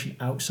validation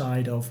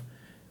outside of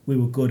we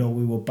were good or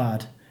we were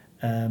bad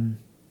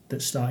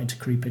that's starting to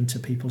creep into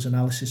people's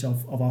analysis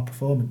of our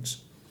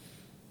performance.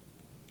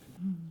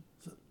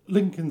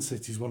 Lincoln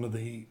City is one of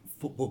the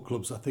football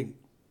clubs, I think,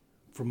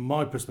 from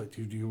my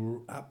perspective, you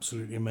do an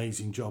absolutely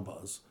amazing job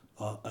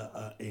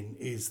in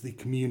is the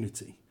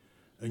community.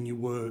 And you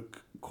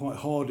work quite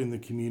hard in the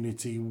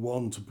community,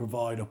 one, to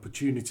provide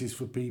opportunities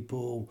for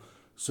people,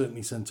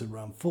 certainly centred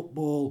around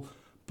football,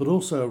 but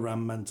also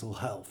around mental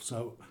health.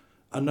 So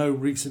I know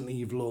recently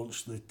you've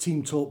launched the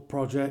Team Talk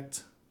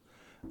project,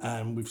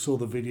 and we saw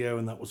the video,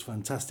 and that was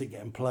fantastic,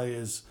 getting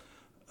players,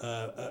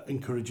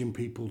 encouraging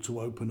people to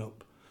open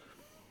up.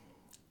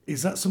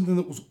 Is that something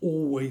that was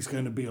always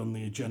going to be on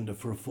the agenda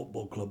for a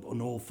football club,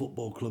 and all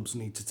football clubs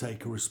need to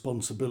take a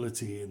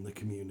responsibility in the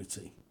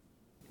community?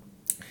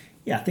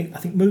 Yeah, I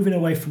think moving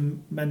away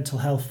from mental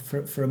health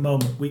for a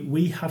moment,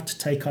 we have to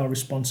take our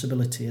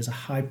responsibility as a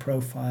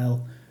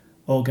high-profile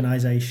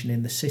organisation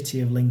in the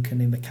city of Lincoln,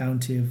 in the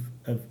county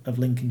of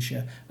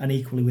Lincolnshire, and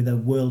equally with a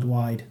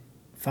worldwide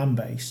fan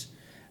base.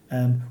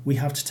 We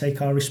have to take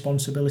our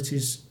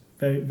responsibilities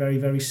very, very,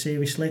 very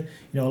seriously.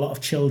 You know, a lot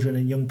of children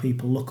and young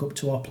people look up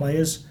to our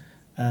players.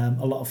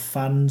 A lot of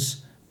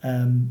fans,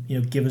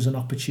 give us an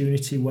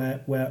opportunity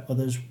where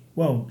others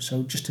won't.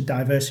 So just to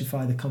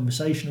diversify the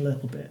conversation a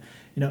little bit,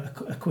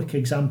 a quick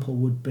example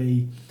would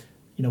be,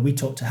 we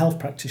talk to health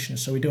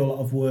practitioners, so we do a lot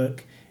of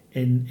work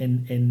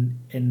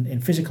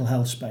in physical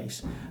health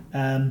space.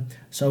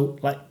 So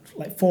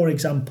like for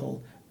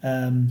example,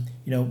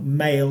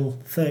 male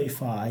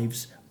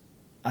 35s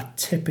are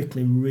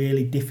typically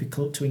really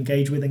difficult to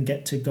engage with and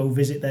get to go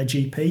visit their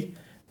GP.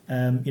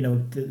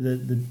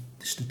 The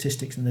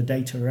statistics and the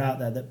data are out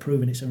there that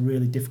proven it's a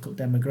really difficult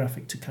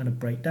demographic to kind of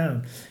break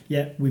down.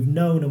 Yet we've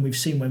known and we've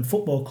seen when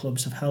football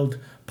clubs have held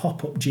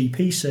pop-up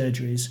GP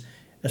surgeries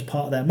as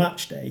part of their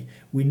match day,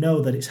 we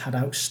know that it's had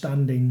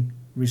outstanding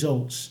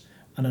results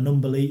and an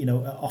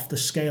unbelievable, off the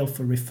scale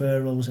for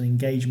referrals and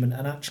engagement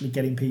and actually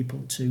getting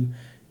people to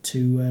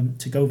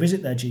go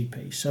visit their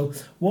GP. So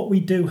what we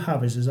do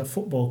have is, as a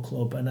football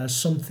club and as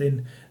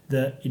something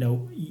that,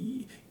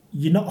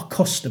 you're not a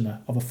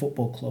customer of a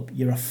football club,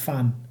 you're a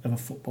fan of a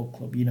football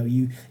club.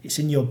 It's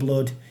in your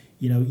blood.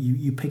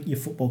 You pick your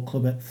football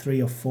club at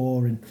 3 or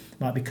 4 and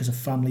might be because of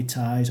family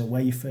ties or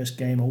where your first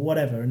game or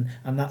whatever,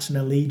 and that's an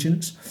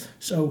allegiance.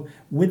 So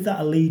with that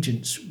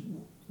allegiance,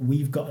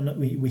 we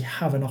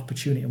have an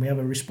opportunity and we have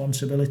a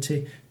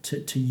responsibility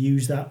to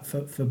use that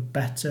for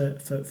better,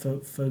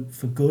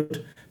 for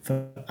good,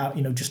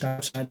 just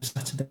outside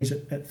Saturdays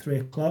at 3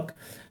 o'clock.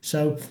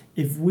 So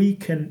if we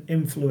can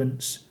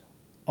influence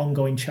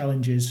ongoing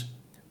challenges,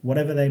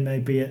 whatever they may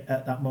be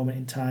at that moment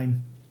in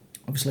time,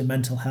 obviously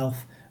mental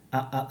health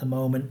at the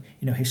moment,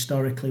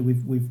 historically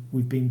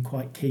we've been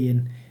quite key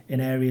in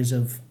areas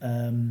of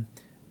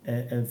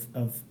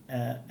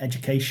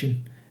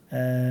education.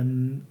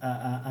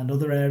 And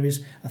other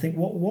areas. I think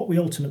what we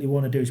ultimately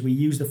want to do is we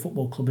use the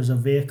football club as a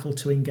vehicle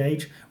to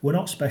engage. We're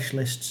not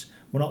specialists.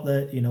 We're not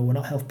we're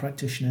not health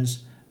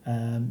practitioners.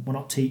 We're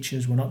not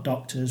teachers. We're not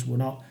doctors.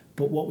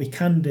 But what we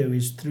can do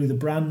is through the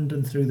brand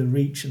and through the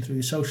reach and through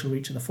the social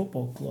reach of the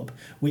football club,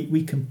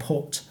 we can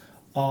put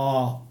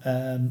our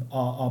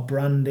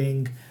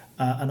branding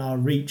and our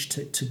reach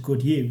to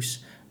good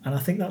use. And I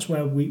think that's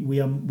where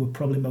we're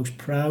probably most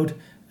proud.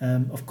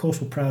 Of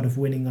course, we're proud of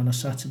winning on a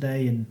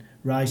Saturday and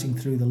rising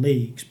through the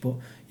leagues. But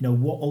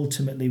what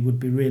ultimately would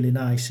be really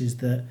nice is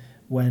that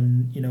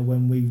when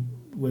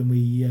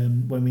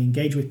we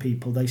engage with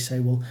people, they say,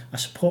 well, I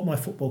support my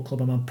football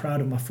club and I'm proud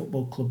of my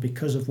football club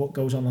because of what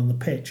goes on the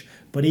pitch,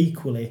 but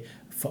equally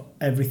for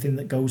everything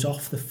that goes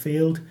off the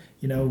field,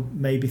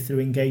 maybe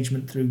through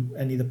engagement through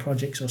any of the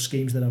projects or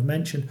schemes that I've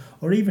mentioned,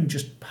 or even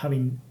just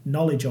having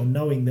knowledge or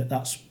knowing that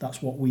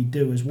that's what we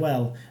do as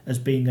well as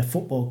being a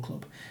football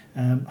club.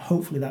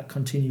 Hopefully that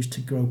continues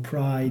to grow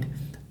pride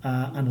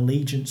and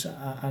allegiance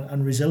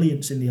and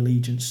resilience in the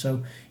allegiance.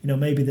 So,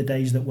 maybe the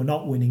days that we're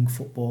not winning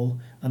football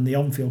and the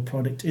on-field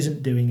product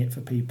isn't doing it for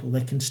people,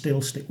 they can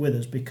still stick with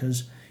us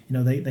because,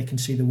 they can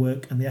see the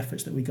work and the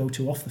efforts that we go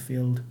to off the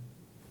field.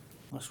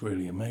 That's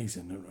really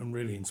amazing and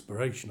really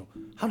inspirational.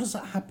 How does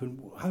that happen?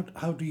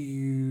 How do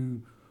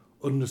you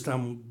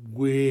understand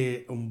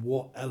where and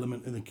what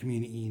element in the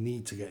community you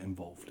need to get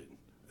involved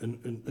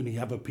in? And you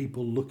have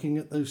people looking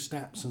at those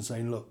stats and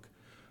saying, look,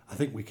 I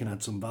think we can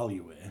add some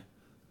value here.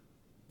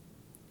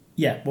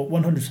 Yeah, but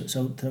 100%.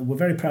 So we're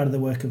very proud of the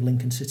work of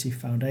Lincoln City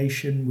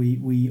Foundation.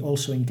 We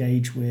also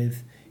engage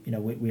with,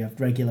 we have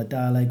regular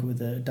dialogue with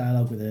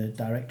the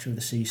director of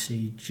the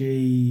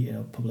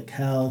CCG, public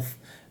health,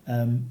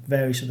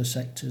 various other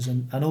sectors,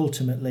 and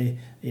ultimately,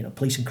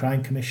 police and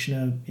crime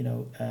commissioner,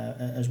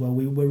 as well.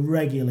 We're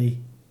regularly,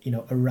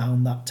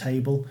 around that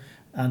table,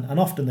 And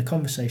often the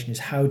conversation is,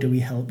 how do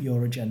we help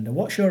your agenda?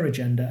 What's your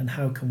agenda and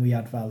how can we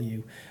add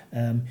value?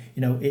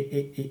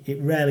 It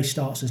rarely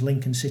starts as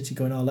Lincoln City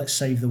going, oh, let's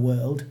save the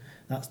world.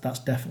 That's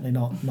definitely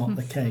not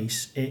the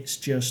case. It's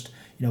just,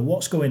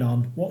 what's going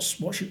on? What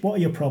are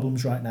your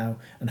problems right now?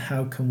 And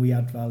how can we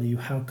add value?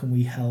 How can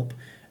we help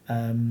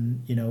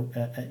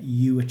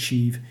you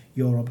achieve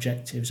your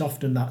objectives?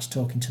 Often that's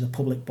talking to the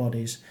public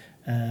bodies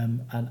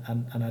and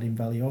adding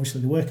value.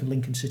 Obviously, the work of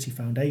Lincoln City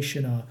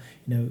Foundation,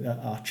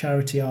 our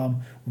charity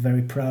arm, we're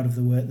very proud of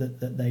the work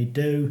that they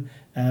do,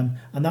 and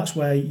that's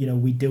where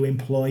we do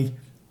employ,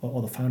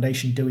 or the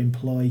foundation do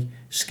employ,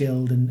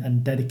 skilled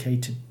and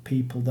dedicated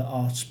people that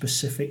are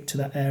specific to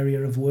that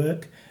area of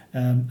work.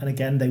 And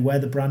again, they wear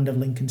the brand of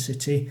Lincoln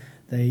City.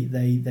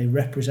 They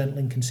represent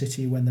Lincoln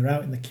City when they're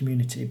out in the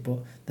community, but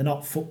they're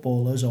not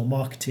footballers or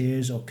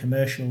marketeers or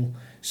commercial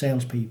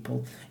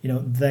salespeople.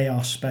 They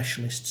are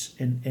specialists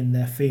in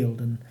their field,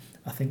 and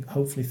I think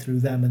hopefully through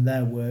them and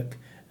their work,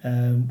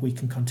 we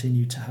can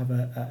continue to have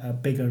a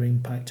bigger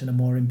impact and a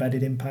more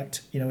embedded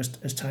impact,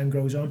 as time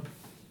goes on.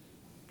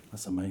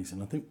 That's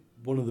amazing. I think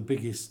one of the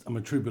biggest, I'm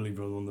a true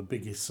believer, one of the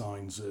biggest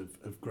signs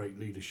of great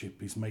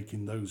leadership is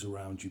making those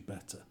around you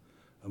better.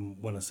 And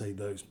when I say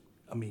those,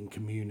 I mean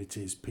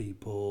communities,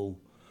 people,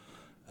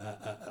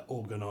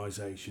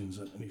 organisations,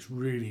 and it's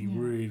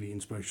really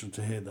inspirational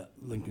to hear that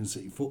Lincoln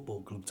City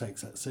Football Club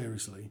takes that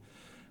seriously,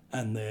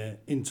 and they're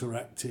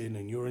interacting,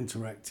 and you're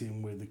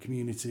interacting with the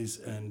communities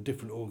and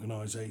different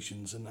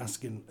organisations and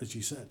asking, as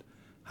you said,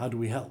 how do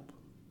we help?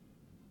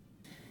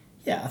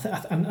 Yeah,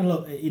 and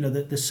look,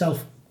 the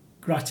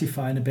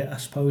self-gratifying a bit, I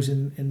suppose,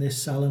 in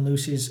this, Sal and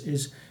Lucy,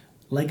 is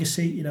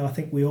legacy. I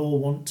think we all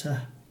want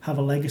to have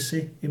a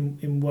legacy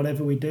in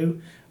whatever we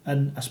do.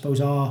 And I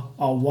suppose our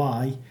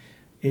why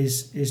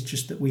is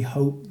just that we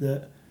hope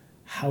that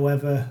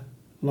however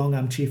long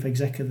I'm chief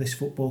exec of this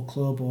football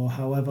club, or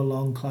however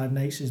long Clive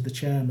Nates is the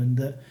chairman,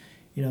 that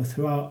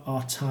throughout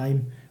our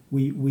time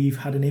we've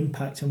had an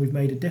impact and we've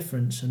made a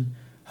difference. And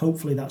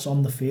hopefully that's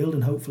on the field,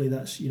 and hopefully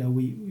that's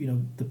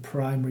the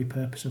primary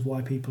purpose of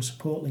why people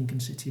support Lincoln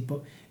City.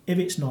 But if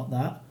it's not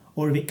that,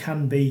 or if it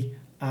can be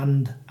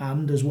and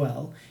as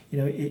well,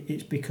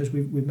 it's because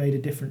we've made a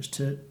difference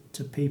to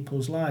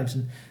people's lives.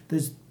 And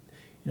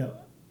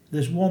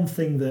there's one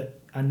thing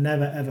that I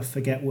never ever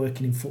forget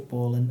working in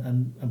football,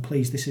 and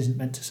please, this isn't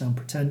meant to sound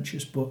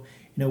pretentious, but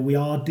we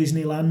are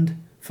Disneyland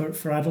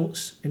for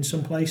adults in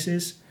some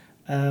places,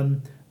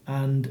 and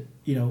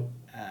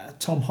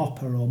Tom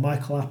Hopper or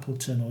Michael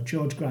Appleton or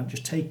George Grant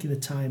just taking the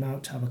time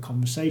out to have a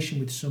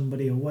conversation with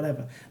somebody or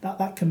whatever,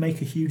 that can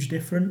make a huge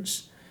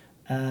difference.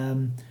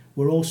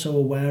 We're also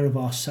aware of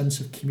our sense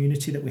of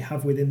community that we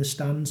have within the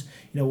stands.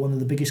 One of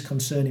the biggest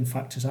concerning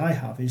factors I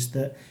have is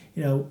that,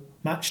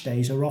 match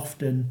days are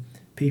often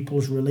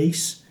people's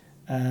release.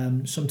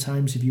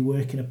 Sometimes if you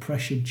work in a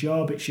pressured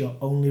job, it's your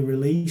only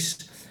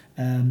release.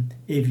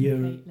 If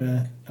you're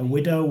a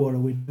widow or a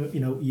widow,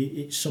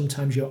 it's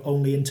sometimes your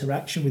only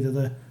interaction with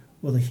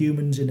other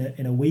humans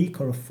in a week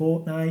or a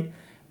fortnight.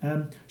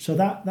 So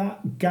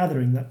that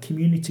gathering, that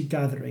community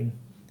gathering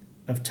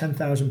of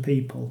 10,000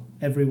 people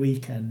every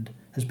weekend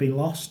has been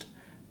lost,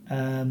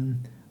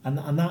 and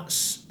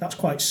that's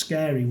quite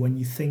scary when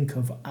you think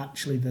of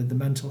actually the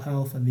mental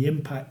health and the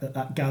impact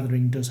that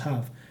gathering does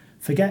have.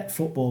 Forget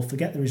football,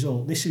 forget the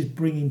result. This is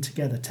bringing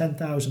together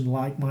 10,000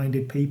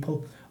 like-minded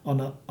people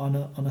on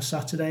a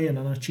Saturday and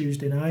on a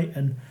Tuesday night,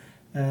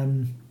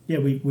 and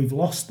we've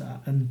lost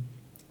that. And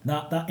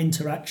that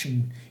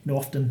interaction,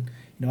 often,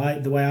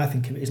 the way I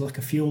think of it is like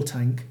a fuel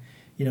tank.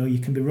 You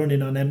can be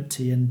running on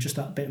empty, and just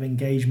that bit of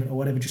engagement or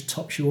whatever just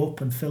tops you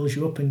up and fills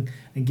you up and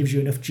gives you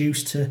enough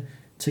juice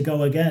to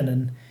go again.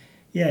 And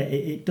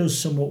it does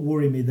somewhat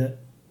worry me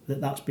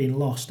that's been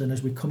lost. And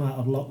as we come out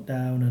of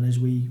lockdown and as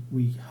we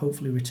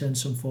hopefully return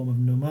some form of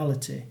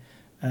normality,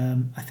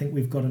 I think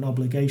we've got an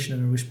obligation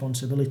and a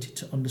responsibility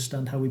to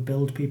understand how we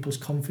build people's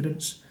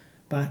confidence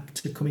back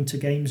to coming to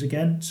games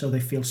again, so they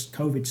feel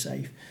COVID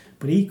safe.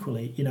 But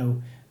equally,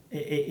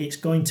 it's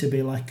going to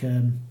be like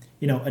an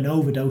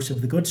overdose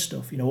of the good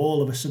stuff.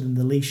 All of a sudden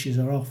the leashes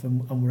are off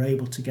and we're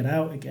able to get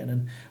out again.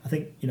 And I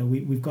think,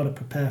 we've got to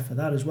prepare for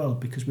that as well,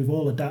 because we've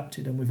all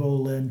adapted and we've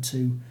all learned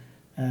to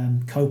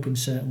cope in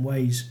certain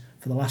ways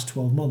for the last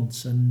 12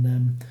 months.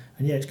 And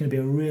it's going to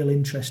be a real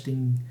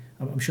interesting,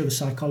 I'm sure the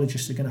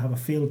psychologists are going to have a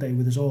field day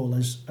with us all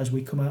as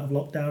we come out of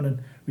lockdown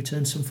and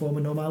return some form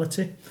of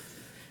normality.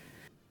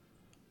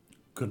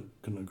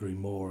 Couldn't agree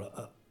more.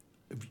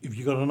 Have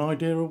you got an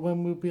idea of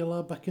when we'll be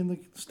allowed back in the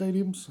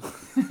stadiums?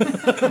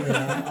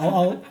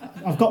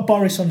 I've got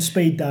Boris on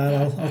speed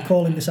dial. I'll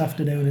call him this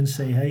afternoon and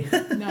see, hey?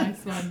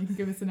 Nice one. You can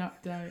give us an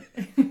update.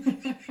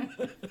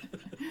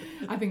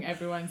 I think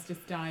everyone's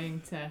just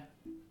dying to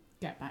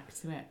get back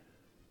to it,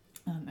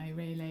 aren't they,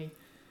 really?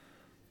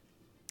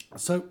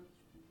 So,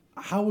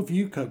 how have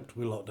you coped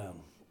with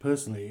lockdown?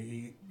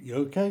 Personally, you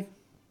okay?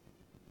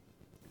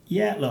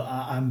 Yeah, look,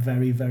 I'm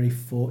very, very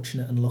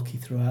fortunate and lucky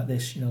throughout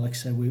this. Like I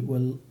said,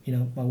 we're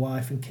my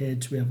wife and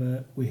kids. We have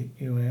a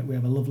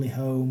lovely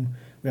home.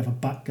 We have a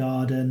back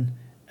garden.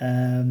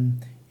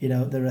 you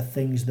know, there are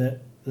things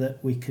that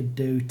we could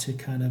do to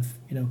kind of,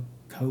 you know,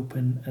 cope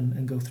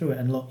and go through it.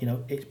 And look, you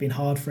know, it's been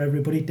hard for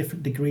everybody,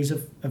 different degrees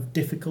of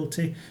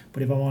difficulty.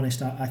 But if I'm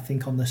honest, I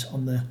think on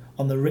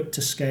the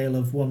Richter scale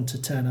of 1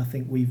 to 10, I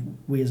think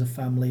we as a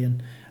family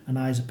and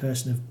I as a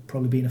person have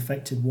probably been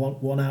affected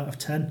 1 out of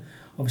 10.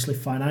 Obviously,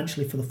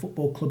 financially for the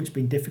football club, it's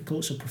been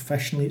difficult. So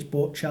professionally, it's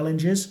brought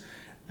challenges.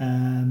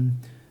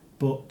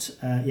 But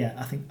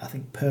I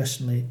think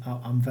personally,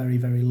 I'm very,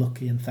 very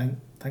lucky, and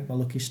thank my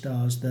lucky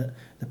stars that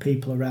the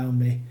people around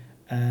me,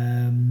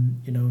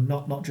 you know,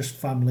 not just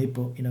family,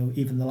 but, you know,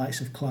 even the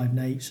likes of Clive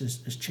Nates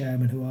as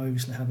chairman, who I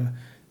obviously have a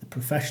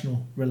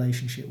professional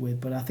relationship with.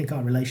 But I think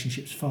our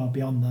relationship's far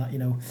beyond that. You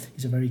know,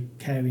 he's a very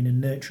caring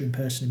and nurturing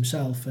person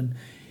himself, and,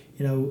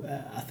 you know,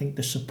 I think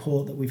the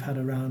support that we've had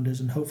around us,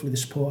 and hopefully the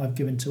support I've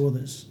given to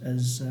others,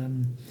 has,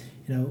 you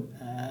know,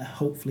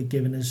 hopefully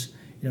given us,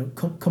 you know,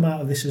 come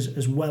out of this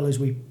as well as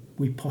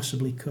we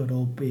possibly could.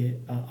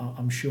 Albeit,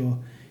 I'm sure,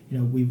 you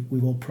know,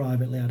 we've all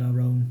privately had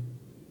our own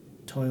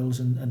toils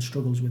and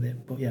struggles with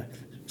it. But yeah,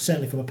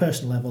 certainly from a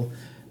personal level,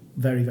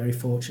 very, very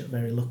fortunate,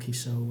 very lucky.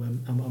 So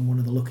I'm one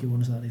of the lucky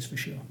ones, that is for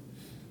sure.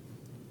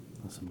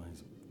 That's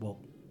amazing. Well,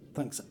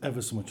 thanks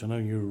ever so much. I know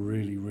you're a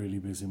really, really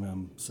busy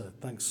man, so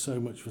thanks so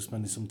much for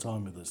spending some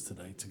time with us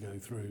today to go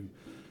through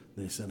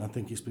this. And I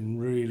think it's been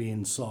really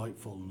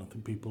insightful, and I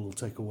think people will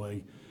take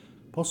away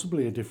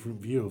possibly a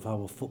different view of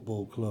how a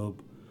football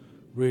club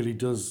really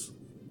does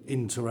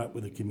interact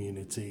with the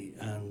community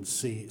and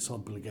see its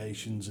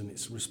obligations and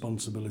its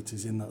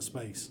responsibilities in that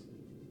space.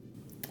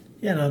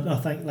 Yeah,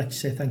 no, like you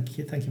say, thank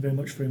you very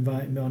much for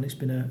inviting me on. It's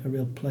been a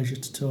real pleasure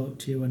to talk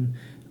to you, and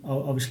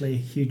obviously a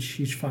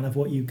huge fan of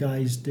what you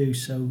guys do.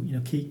 So, you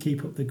know,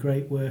 keep up the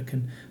great work,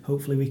 and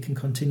hopefully we can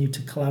continue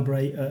to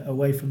collaborate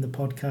away from the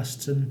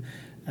podcasts and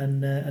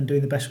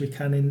doing the best we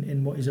can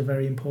in what is a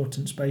very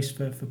important space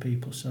for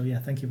people. So yeah,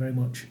 thank you very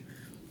much.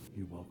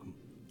 You're welcome.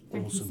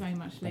 Thank Awesome. you so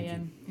much,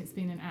 Liam. It's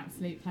been an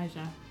absolute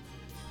pleasure.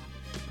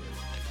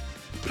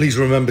 Please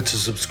remember to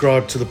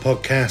subscribe to the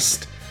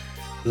podcast,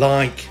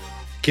 like,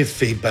 give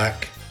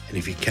feedback, and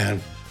if you can,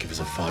 give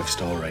us a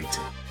 5-star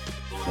rating.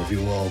 Love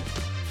you all.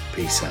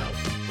 Peace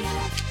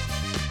out.